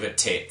being a bit of a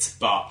tit,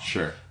 but...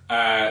 Sure.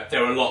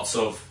 There were lots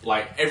of,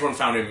 like, everyone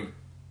found him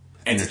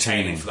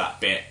entertaining for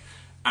that bit.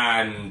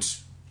 And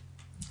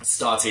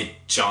started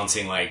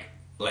chanting like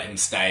 "let him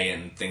stay"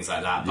 and things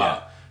like that.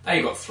 But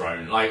they got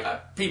thrown.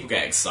 Like people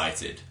get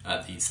excited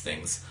at these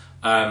things.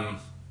 But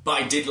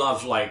I did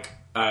love like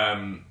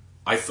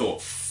I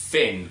thought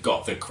Finn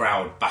got the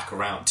crowd back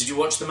around. Did you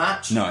watch the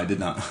match? No, I did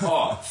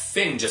not.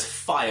 Finn just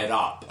fired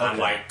up and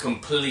like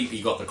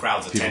completely got the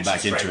crowd's attention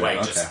straight away.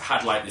 Okay. Just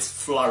had like this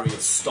flurry of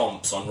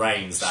stomps on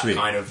Reigns that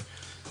kind of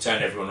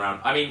turned everyone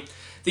around. I mean,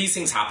 these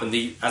things happen.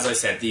 As I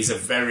said, these are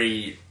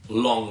very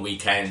long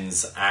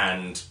weekends,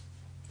 and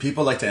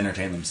people like to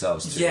entertain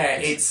themselves too.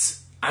 Yeah,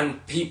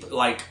 and people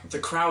like the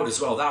crowd as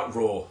well. That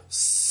Raw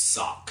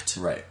sucked.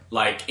 Right.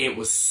 Like it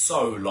was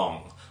so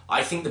long.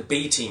 I think the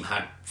B team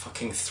had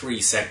fucking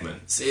 3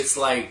 segments. It's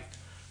like,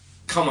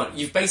 come on,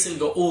 you've basically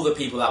got all the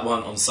people that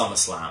weren't on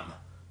SummerSlam.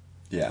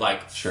 Yeah.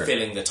 Like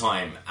filling the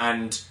time,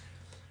 and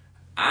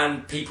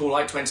people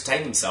like to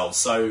entertain themselves.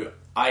 So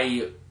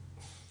I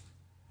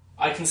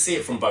can see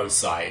it from both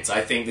sides.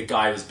 I think the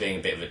guy was being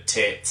a bit of a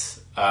tit.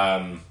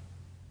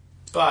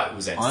 But it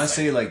was interesting.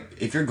 Honestly, like,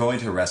 if you're going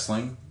to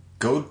wrestling,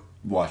 go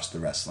watch the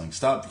wrestling.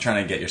 Stop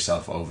trying to get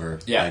yourself over.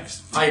 Yeah, like,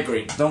 I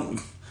agree.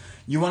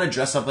 You want to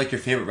dress up like your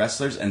favorite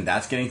wrestlers, and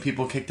that's getting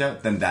people kicked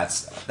out, then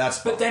that's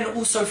But then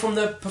also from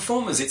the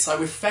performers, it's like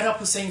we're fed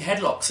up of seeing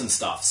headlocks and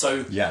stuff.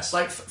 So,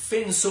 like,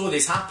 Finn saw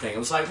this happening. It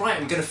was like, right,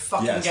 I'm going to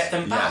fucking get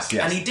them back.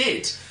 And he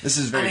did. This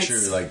is very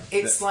true. Like,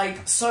 it's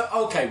like, so,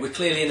 okay, we're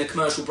clearly in a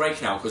commercial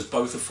break now because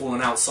both have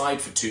fallen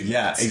outside for 2 minutes.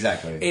 Yeah,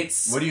 exactly.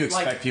 It's what do you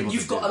expect people to do?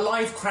 You've got a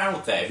live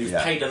crowd there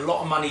who've paid a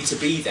lot of money to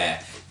be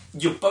there.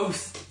 You're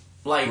both,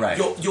 like,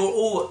 you're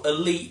all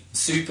elite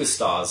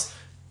superstars.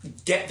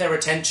 Get their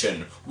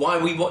attention. Why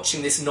are we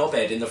watching this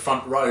knobhead in the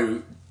front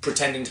row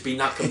pretending to be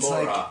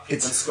Nakamura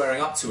and squaring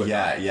up to a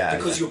guy?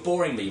 Because you're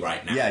boring me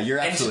right now. Yeah, you're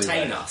absolutely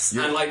entertain us.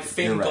 And like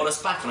Finn got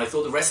us back, and I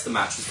thought the rest of the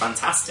match was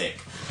fantastic.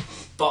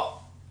 But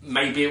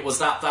maybe it was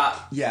that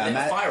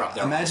lit fire up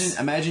there.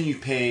 Imagine you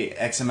pay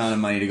X amount of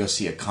money to go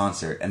see a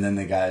concert, and then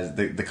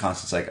the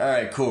concert's like, all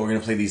right, cool, we're gonna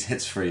play these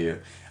hits for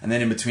you, and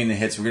then in between the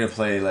hits, we're gonna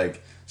play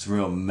like some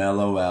real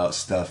mellow out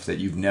stuff that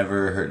you've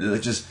never heard.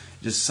 Like, just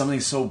something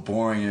so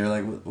boring. You're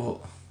like,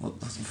 well, what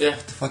the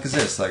fuck is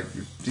this? Like,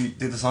 do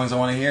the songs I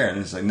want to hear. And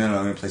it's like, no,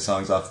 I'm going to play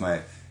songs off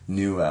my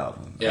new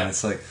album. Yeah. And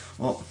it's like,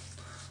 well,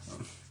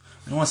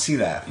 I don't want to see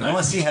that. No. I don't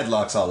want to see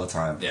headlocks all the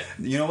time. Yeah.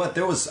 You know what?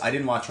 I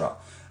didn't watch Raw.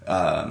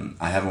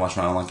 I haven't watched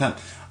Raw in a long time.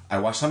 I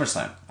watched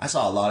SummerSlam. I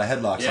saw a lot of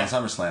headlocks on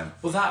SummerSlam.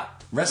 Well,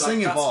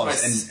 wrestling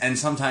evolves, and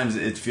sometimes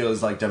it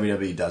feels like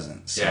WWE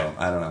doesn't. So,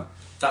 I don't know.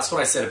 That's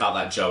what I said about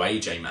that Joe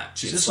AJ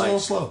match. It's just a little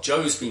slow.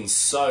 Joe's been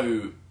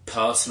so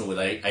personal with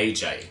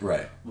AJ.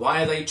 Right.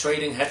 Why are they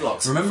trading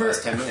headlocks in the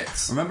first 10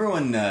 minutes? Remember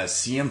when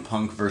CM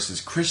Punk versus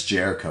Chris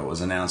Jericho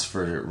was announced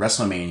for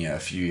WrestleMania a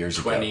few years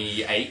ago?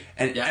 28.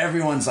 And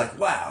everyone's like,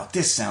 wow,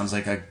 this sounds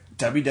like a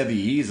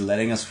WWE is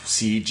letting us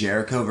see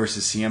Jericho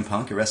versus CM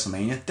Punk at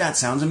WrestleMania. That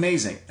sounds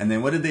amazing. And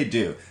then what did they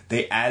do?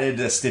 They added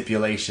a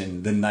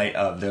stipulation the night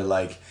of. They're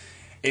like,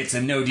 it's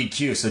a no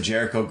DQ. So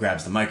Jericho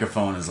grabs the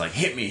microphone and is like,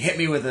 hit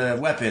me with a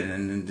weapon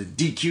and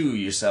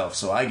DQ yourself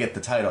so I get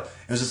the title.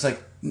 It was just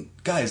like,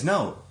 guys,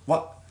 no.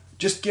 What?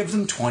 Just give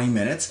them 20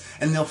 minutes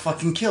and they'll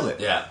fucking kill it.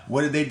 Yeah.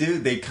 What did they do?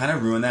 They kind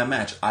of ruined that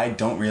match. I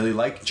don't really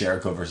like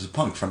Jericho versus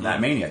Punk from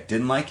that Mania.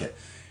 Didn't like it.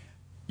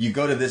 You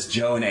go to this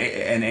Joe and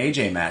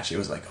AJ match, it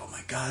was like, oh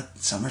my god,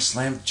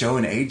 SummerSlam, Joe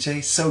and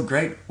AJ, so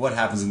great. What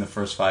happens in the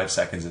first 5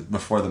 seconds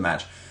before the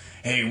match?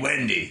 Hey,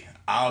 Wendy,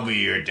 I'll be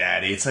your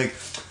daddy. It's like...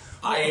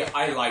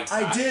 I liked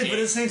that. I did, but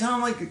at the same time,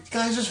 I'm like,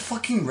 guys, just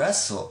fucking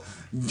wrestle.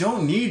 You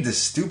don't need this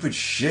stupid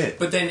shit.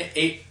 But then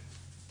it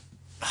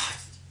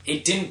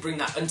didn't bring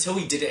that, until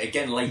he did it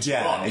again later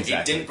on, exactly.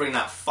 It didn't bring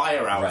that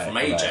fire out from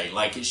AJ. Right.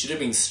 Like, it should have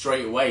been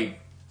straight away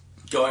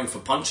going for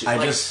punches.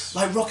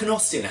 Like Rock and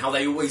Austin, how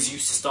they always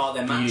used to start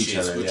their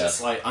matches with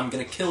just like, I'm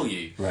going to kill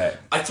you. Right.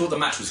 I thought the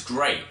match was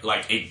great.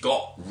 Like, it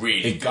got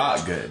really good. It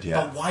got good,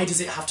 yeah. But why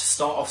does it have to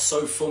start off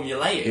so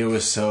formulaic? It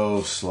was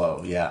so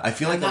slow, yeah. I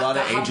feel like a lot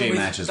of AJ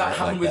matches that were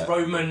happened like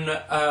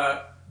with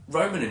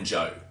Roman and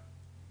Joe.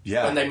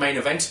 Yeah. When they main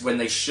evented, when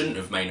they shouldn't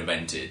have main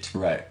evented.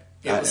 Right.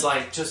 It was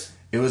like, just...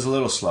 It was a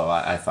little slow.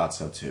 I thought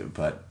so too,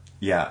 but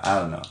yeah, I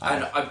don't know.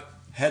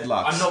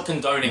 Headlocks. I'm not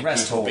condoning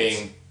people holds,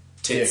 being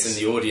tits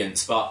in the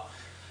audience, and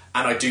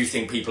I do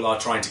think people are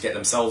trying to get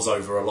themselves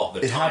over a lot of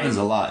the time. It happens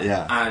a lot,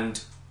 yeah.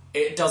 And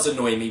it does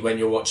annoy me when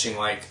you're watching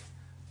like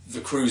the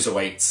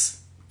cruiserweights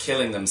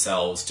killing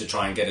themselves to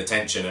try and get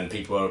attention, and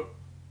people are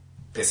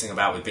pissing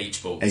about with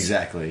beach balls.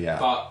 Exactly, yeah.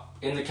 But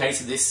in the case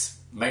of this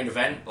main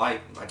event,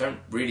 like, I don't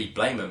really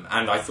blame them,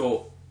 and I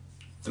thought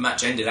the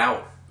match ended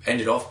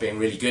off being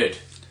really good.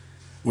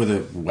 With a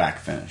whack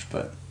finish,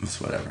 but it's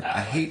whatever.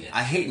 I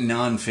hate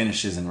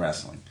non-finishes in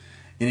wrestling.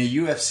 In a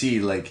UFC,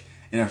 like,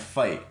 in a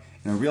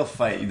real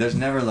fight, there's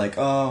never like,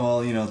 oh,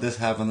 well, you know, this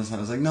happened. It's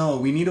like, no,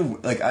 we need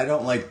I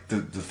don't like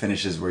the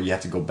finishes where you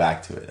have to go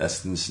back to it.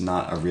 That's just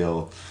not a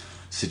real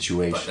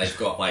situation. But they've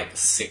got like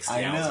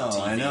 60 hours of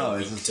TV a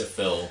week to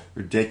fill.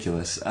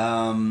 Ridiculous.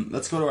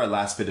 Let's go to our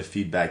last bit of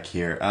feedback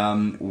here.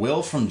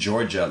 Will from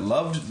Georgia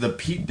loved the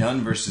Pete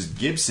Dunne versus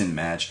Gibson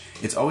match.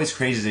 It's always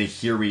crazy to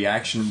hear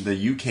reaction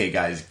the UK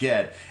guys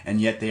get,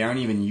 and yet they aren't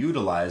even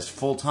utilized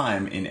full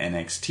time in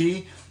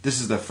NXT.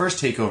 This is the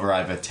first takeover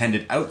I've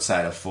attended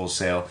outside of Full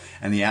Sail,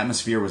 and the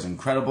atmosphere was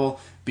incredible.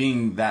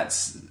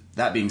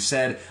 That being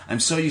said,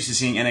 I'm so used to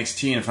seeing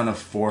NXT in front of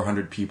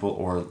 400 people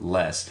or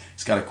less.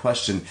 It's got a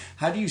question.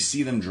 How do you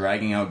see them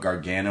dragging out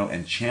Gargano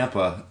and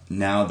Ciampa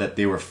now that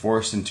they were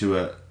forced into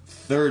a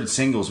third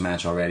singles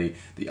match already?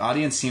 The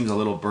audience seems a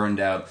little burned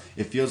out.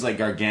 It feels like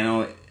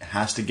Gargano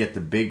has to get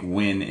the big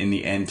win in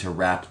the end to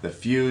wrap the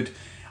feud.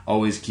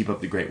 Always keep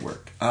up the great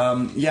work.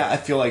 I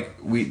feel like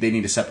they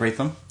need to separate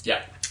them.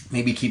 Yeah.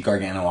 Maybe keep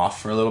Gargano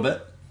off for a little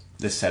bit.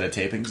 This set of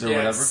tapings or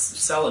whatever.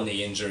 Sell a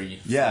knee injury.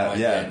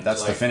 Yeah.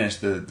 That's the finish.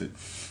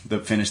 The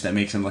finish that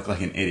makes him look like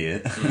an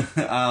idiot.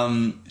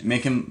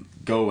 Make him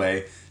go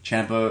away.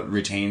 Ciampa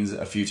retains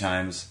a few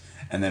times,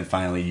 and then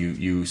finally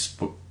you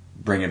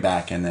bring it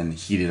back and then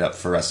heat it up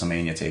for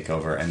WrestleMania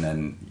TakeOver, and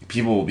then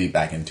people will be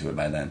back into it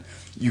by then.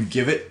 You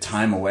give it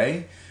time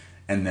away,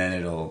 and then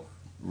it'll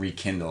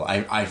rekindle.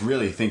 I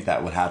really think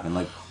that would happen.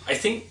 Like, I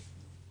think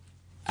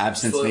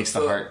absence makes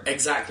the heart.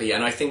 Exactly,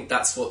 and I think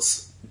that's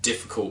what's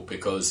difficult,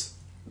 because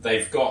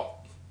they've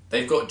got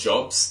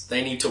jobs,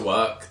 they need to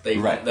work, they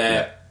want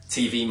their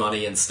TV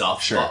money and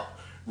stuff. Sure. But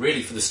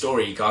really, for the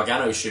story,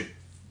 Gargano should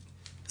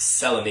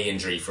sell a knee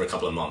injury for a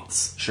couple of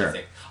months. Sure.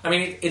 I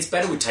mean, it's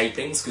better with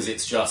tapings because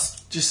it's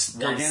just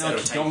Gargano,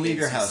 don't leave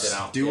your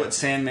house. Do what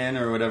Sandman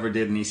or whatever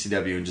did in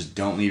ECW, and just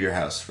don't leave your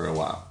house for a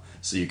while,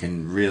 so you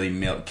can really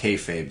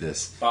kayfabe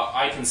this. But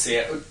I can see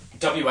it.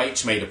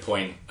 WH made a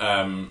point.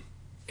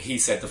 He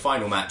said the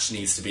final match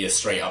needs to be a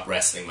straight-up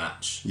wrestling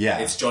match. Yeah.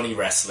 It's Johnny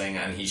wrestling,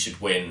 and he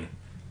should win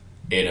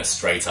in a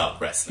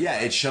straight-up wrestling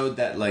match. It showed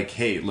that, like,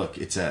 hey, look,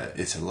 it's a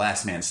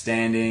last man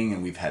standing,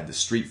 and we've had the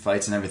street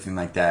fights and everything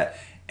like that,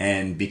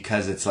 and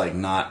because it's, like,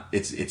 not...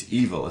 It's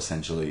evil,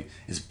 essentially.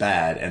 It's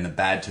bad, and the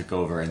bad took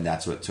over, and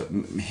that's what took...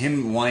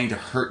 Him wanting to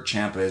hurt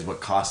Ciampa is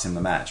what cost him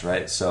the match,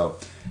 right? So,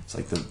 it's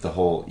like the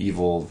whole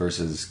evil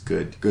versus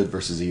good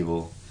versus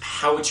evil.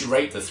 How would you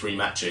rate the 3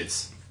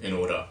 matches in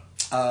order?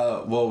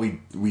 Well,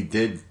 we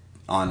did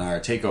on our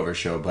TakeOver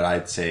show, but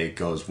I'd say it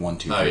goes 1,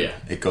 2, 3. Oh, yeah.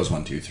 It goes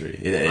 1, 2, 3.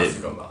 I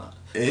forgot about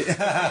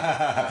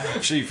that.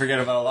 I'm sure you forget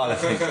about a lot of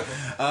things.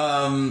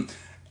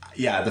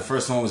 The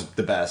first one was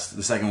the best.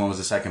 The second one was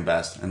the second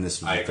best, and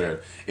this was the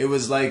third. It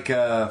was like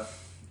I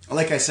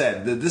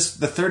said, the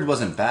third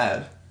wasn't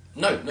bad.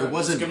 No, it wasn't. It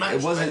was a good match.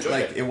 It wasn't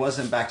like it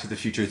wasn't Back to the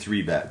Future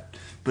 3 bad,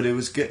 but it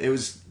was good. It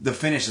was the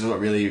finish is what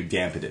really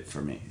dampened it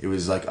for me. It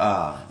was like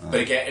But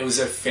again, it was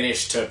a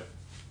finish to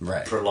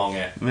prolong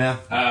it. Yeah.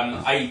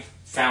 I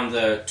found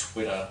the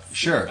Twitter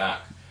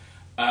feedback.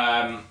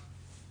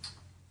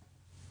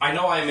 I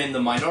know I'm in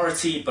the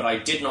minority, but I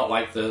did not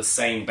like the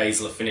same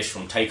Baszler finish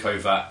from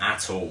TakeOver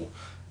at all.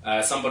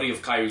 Somebody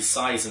of Kairi's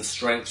size and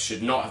strength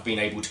should not have been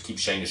able to keep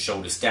Shayna's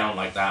shoulders down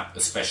like that,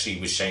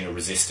 especially with Shayna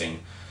resisting.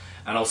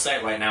 And I'll say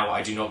it right now,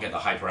 I do not get the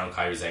hype around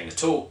Kairi Sane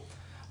at all.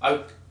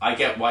 I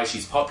get why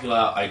she's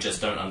popular, I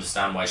just don't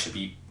understand why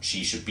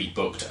she should be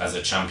booked as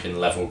a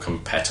champion-level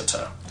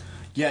competitor.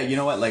 Yeah, you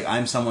know what? Like,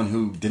 I'm someone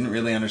who didn't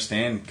really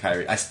understand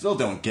Kairi. I still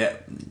don't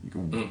get,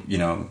 you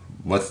know,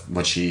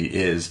 what she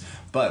is.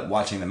 But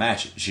watching the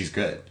match, she's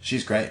good.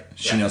 She's great.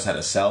 She knows how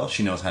to sell.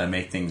 She knows how to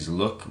make things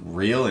look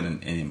real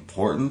and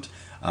important.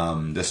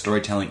 The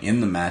storytelling in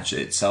the match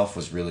itself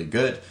was really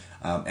good.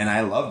 And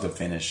I love the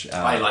finish.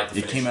 I like the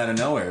finish. It came out of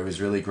nowhere. It was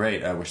really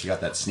great where she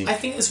got that sneak. I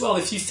think as well,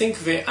 if you think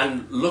of it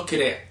and look at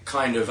it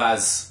kind of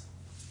as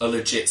a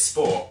legit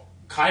sport,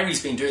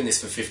 Kairi's been doing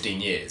this for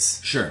 15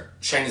 years. Sure.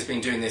 Shayna's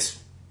been doing this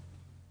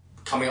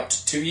coming up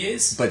to 2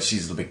 years. But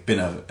she's been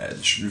a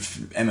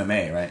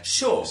MMA, right?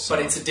 Sure, so,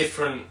 but it's a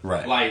different,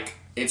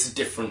 it's a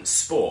different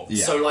sport.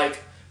 Yeah. So,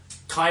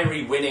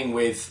 Kairi winning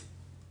with,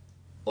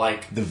 the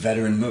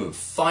veteran move.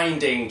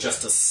 Finding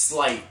just a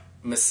slight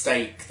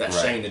mistake that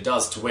Shayna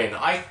does to win.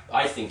 I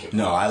think it.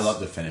 No, I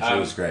love the finish. It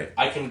was great.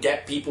 I can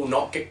get people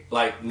not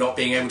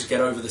being able to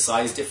get over the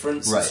size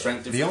difference, and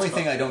strength difference. The only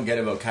thing I don't get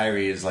about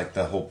Kairi is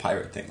the whole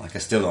pirate thing. I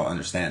still don't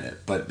understand it,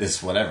 but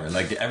it's whatever.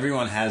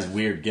 Everyone has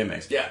weird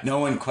gimmicks. Yeah. No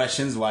one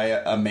questions why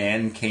a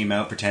man came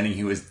out pretending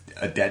he was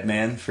a dead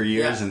man for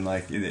years, and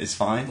it's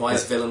fine. Why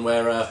does villain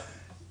wear a?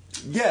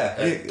 Yeah,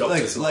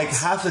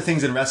 half the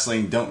things in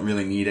wrestling don't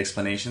really need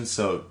explanations.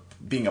 So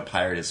being a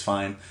pirate is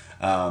fine.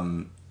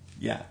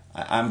 Yeah,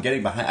 I'm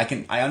getting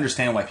behind. I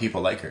understand why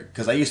people like her,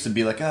 because I used to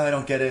be I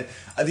don't get it.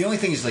 The only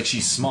thing is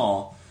she's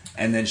small,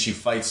 and then she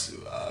fights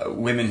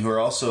women who are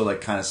also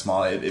kind of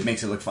small. It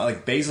makes it look fun.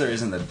 Baszler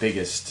isn't the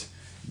biggest,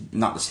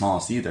 not the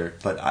smallest either,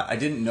 but I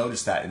didn't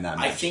notice that in that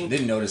match. I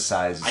didn't notice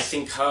size. I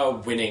think her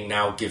winning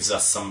now gives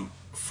us some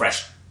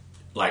fresh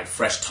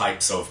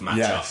types of matchups.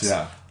 Yes,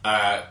 yeah.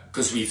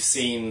 Because we've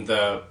seen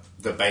the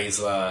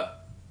Baszler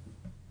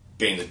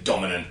being the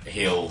dominant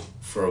heel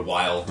for a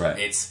while. Right.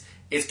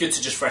 It's good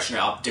to just freshen it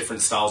up.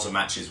 Different styles of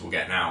matches we'll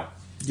get now.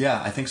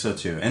 Yeah, I think so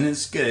too. And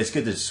it's good. It's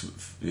good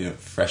to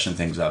freshen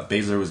things up.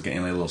 Baszler was getting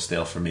a little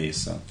stale for me.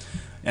 So,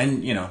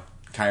 and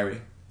Kairi,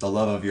 the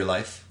love of your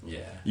life. Yeah.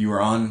 You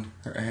were on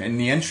in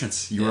the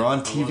entrance. You were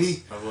on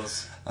TV. I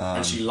was.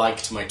 And she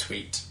liked my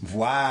tweet.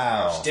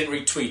 Wow. She didn't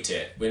retweet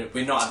it.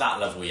 We're not at that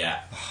level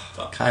yet.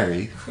 But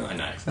Kairi. I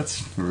know.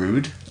 That's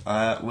rude.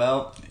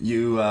 Well,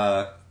 you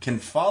can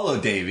follow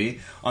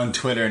Davey on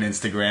Twitter and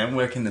Instagram.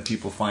 Where can the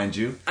people find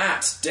you?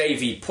 At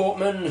Davey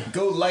Portman.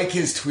 Go like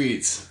his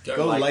tweets.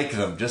 Go like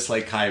them, just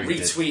like Kairi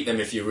did. Retweet them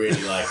if you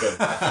really like them.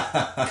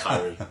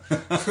 Kairi.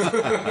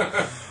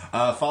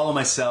 Follow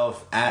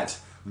myself at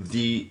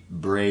The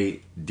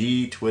Bray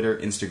D, Twitter,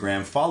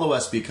 Instagram. Follow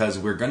us because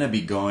we're going to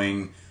be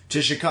going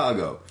to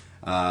Chicago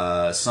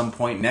some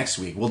point next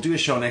week. We'll do a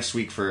show next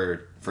week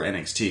for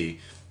NXT.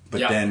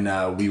 But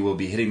then we will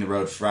be hitting the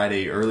road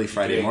early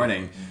Friday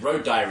morning.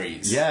 Road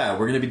Diaries. Yeah,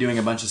 we're going to be doing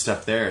a bunch of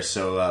stuff there.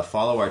 So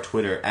follow our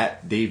Twitter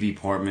at Davey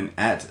Portman,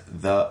 at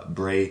The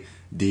Bray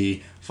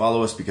D.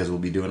 Follow us because we'll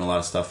be doing a lot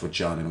of stuff with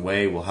John and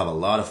Way. We'll have a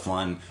lot of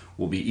fun.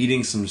 We'll be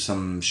eating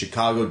some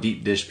Chicago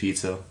deep dish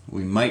pizza.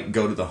 We might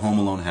go to the Home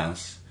Alone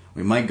house.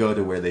 We might go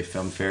to where they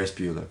filmed Ferris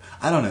Bueller.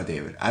 I don't know,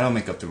 David. I don't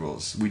make up the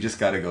rules. We just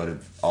got to go to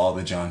all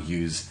the John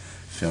Hughes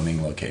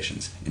filming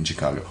locations in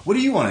Chicago. What do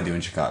you want to do in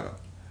Chicago?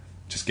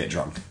 Just get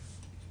drunk.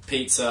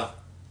 Pizza,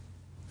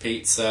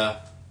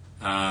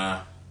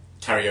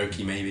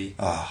 karaoke maybe.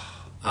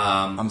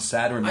 I'm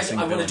sad we're missing.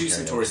 I want to do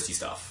some touristy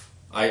stuff.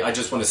 I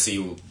just want to see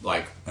All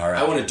right.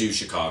 I want to do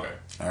Chicago.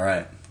 All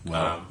right.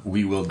 Well,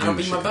 we will do. It'll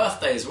be my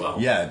birthday as well.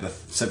 Yeah,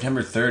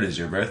 September 3rd is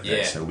your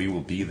birthday, so we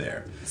will be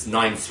there. It's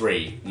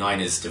 9/3. 9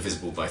 is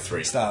divisible by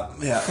 3. Stop.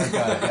 Yeah, I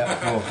got it. Yeah,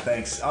 cool.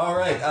 Thanks. All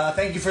right.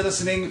 Thank you for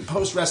listening.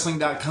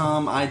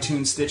 PostWrestling.com,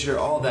 iTunes, Stitcher,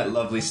 all that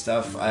lovely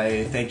stuff.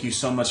 I thank you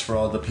so much for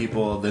all the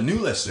people, the new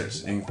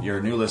listeners, and you're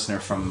a new listener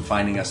from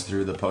finding us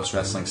through the Post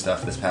Wrestling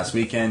stuff this past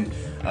weekend.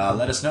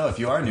 Let us know if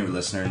you are a new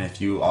listener and if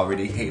you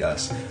already hate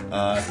us.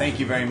 Thank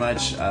you very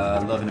much.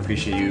 Love and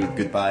appreciate you.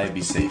 Goodbye.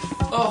 Be safe.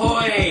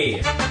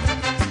 Ahoy!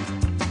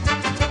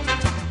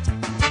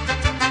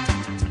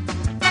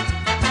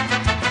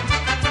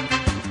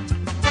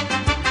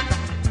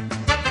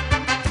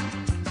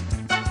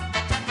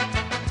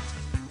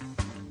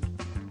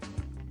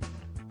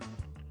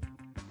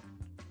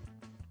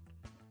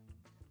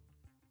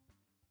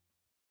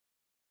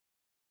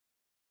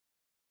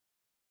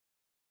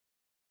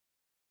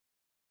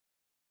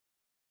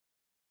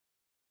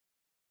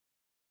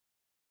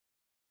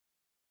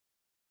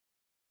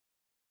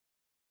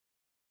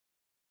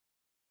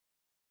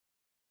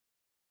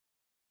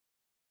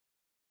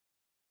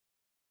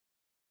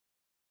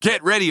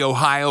 Get ready,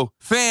 Ohio.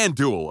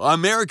 FanDuel,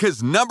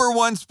 America's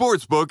 #1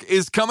 sportsbook,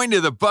 is coming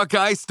to the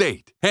Buckeye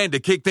State. And to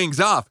kick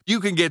things off, you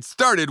can get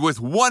started with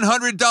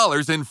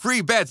 $100 in free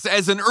bets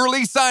as an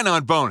early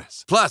sign-on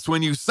bonus. Plus,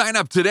 when you sign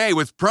up today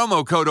with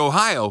promo code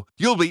OHIO,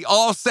 you'll be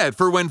all set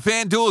for when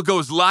FanDuel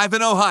goes live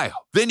in Ohio.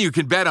 Then you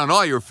can bet on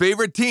all your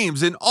favorite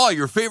teams in all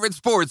your favorite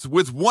sports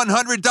with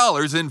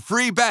 $100 in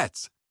free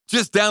bets.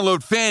 Just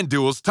download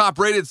FanDuel's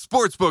top-rated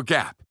sportsbook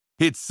app.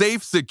 It's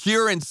safe,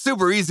 secure, and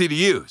super easy to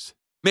use.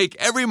 Make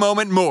every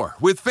moment more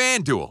with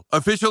FanDuel,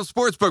 official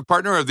sportsbook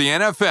partner of the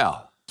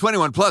NFL.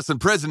 21 plus and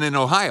present in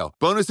Ohio.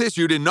 Bonus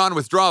issued in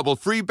non-withdrawable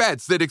free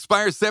bets that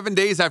expire 7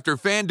 days after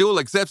FanDuel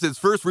accepts its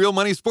first real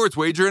money sports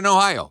wager in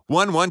Ohio.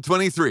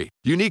 1/1/23.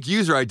 Unique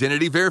user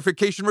identity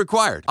verification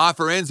required.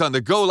 Offer ends on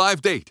the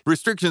go-live date.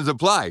 Restrictions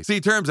apply.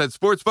 See terms at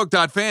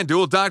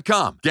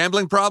sportsbook.fanduel.com.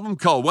 Gambling problem?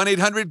 Call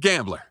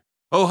 1-800-GAMBLER.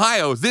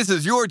 Ohio, this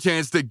is your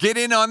chance to get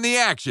in on the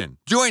action.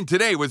 Join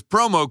today with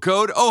promo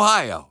code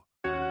OHIO.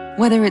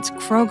 Whether it's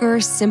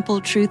Kroger's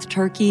Simple Truth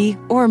Turkey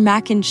or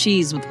mac and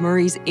cheese with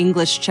Murray's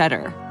English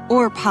Cheddar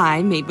or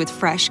pie made with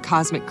fresh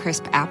Cosmic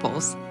Crisp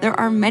apples, there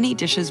are many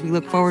dishes we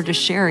look forward to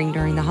sharing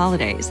during the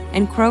holidays.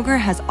 And Kroger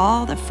has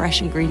all the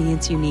fresh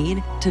ingredients you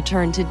need to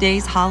turn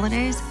today's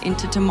holidays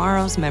into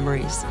tomorrow's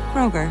memories.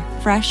 Kroger,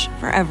 fresh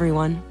for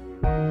everyone.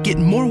 Get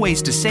more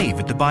ways to save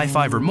at the Buy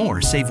 5 or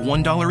More Save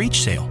 $1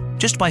 each sale.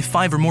 Just buy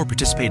 5 or more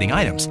participating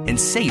items and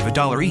save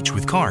 $1 each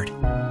with card.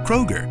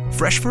 Kroger,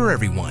 fresh for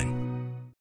everyone.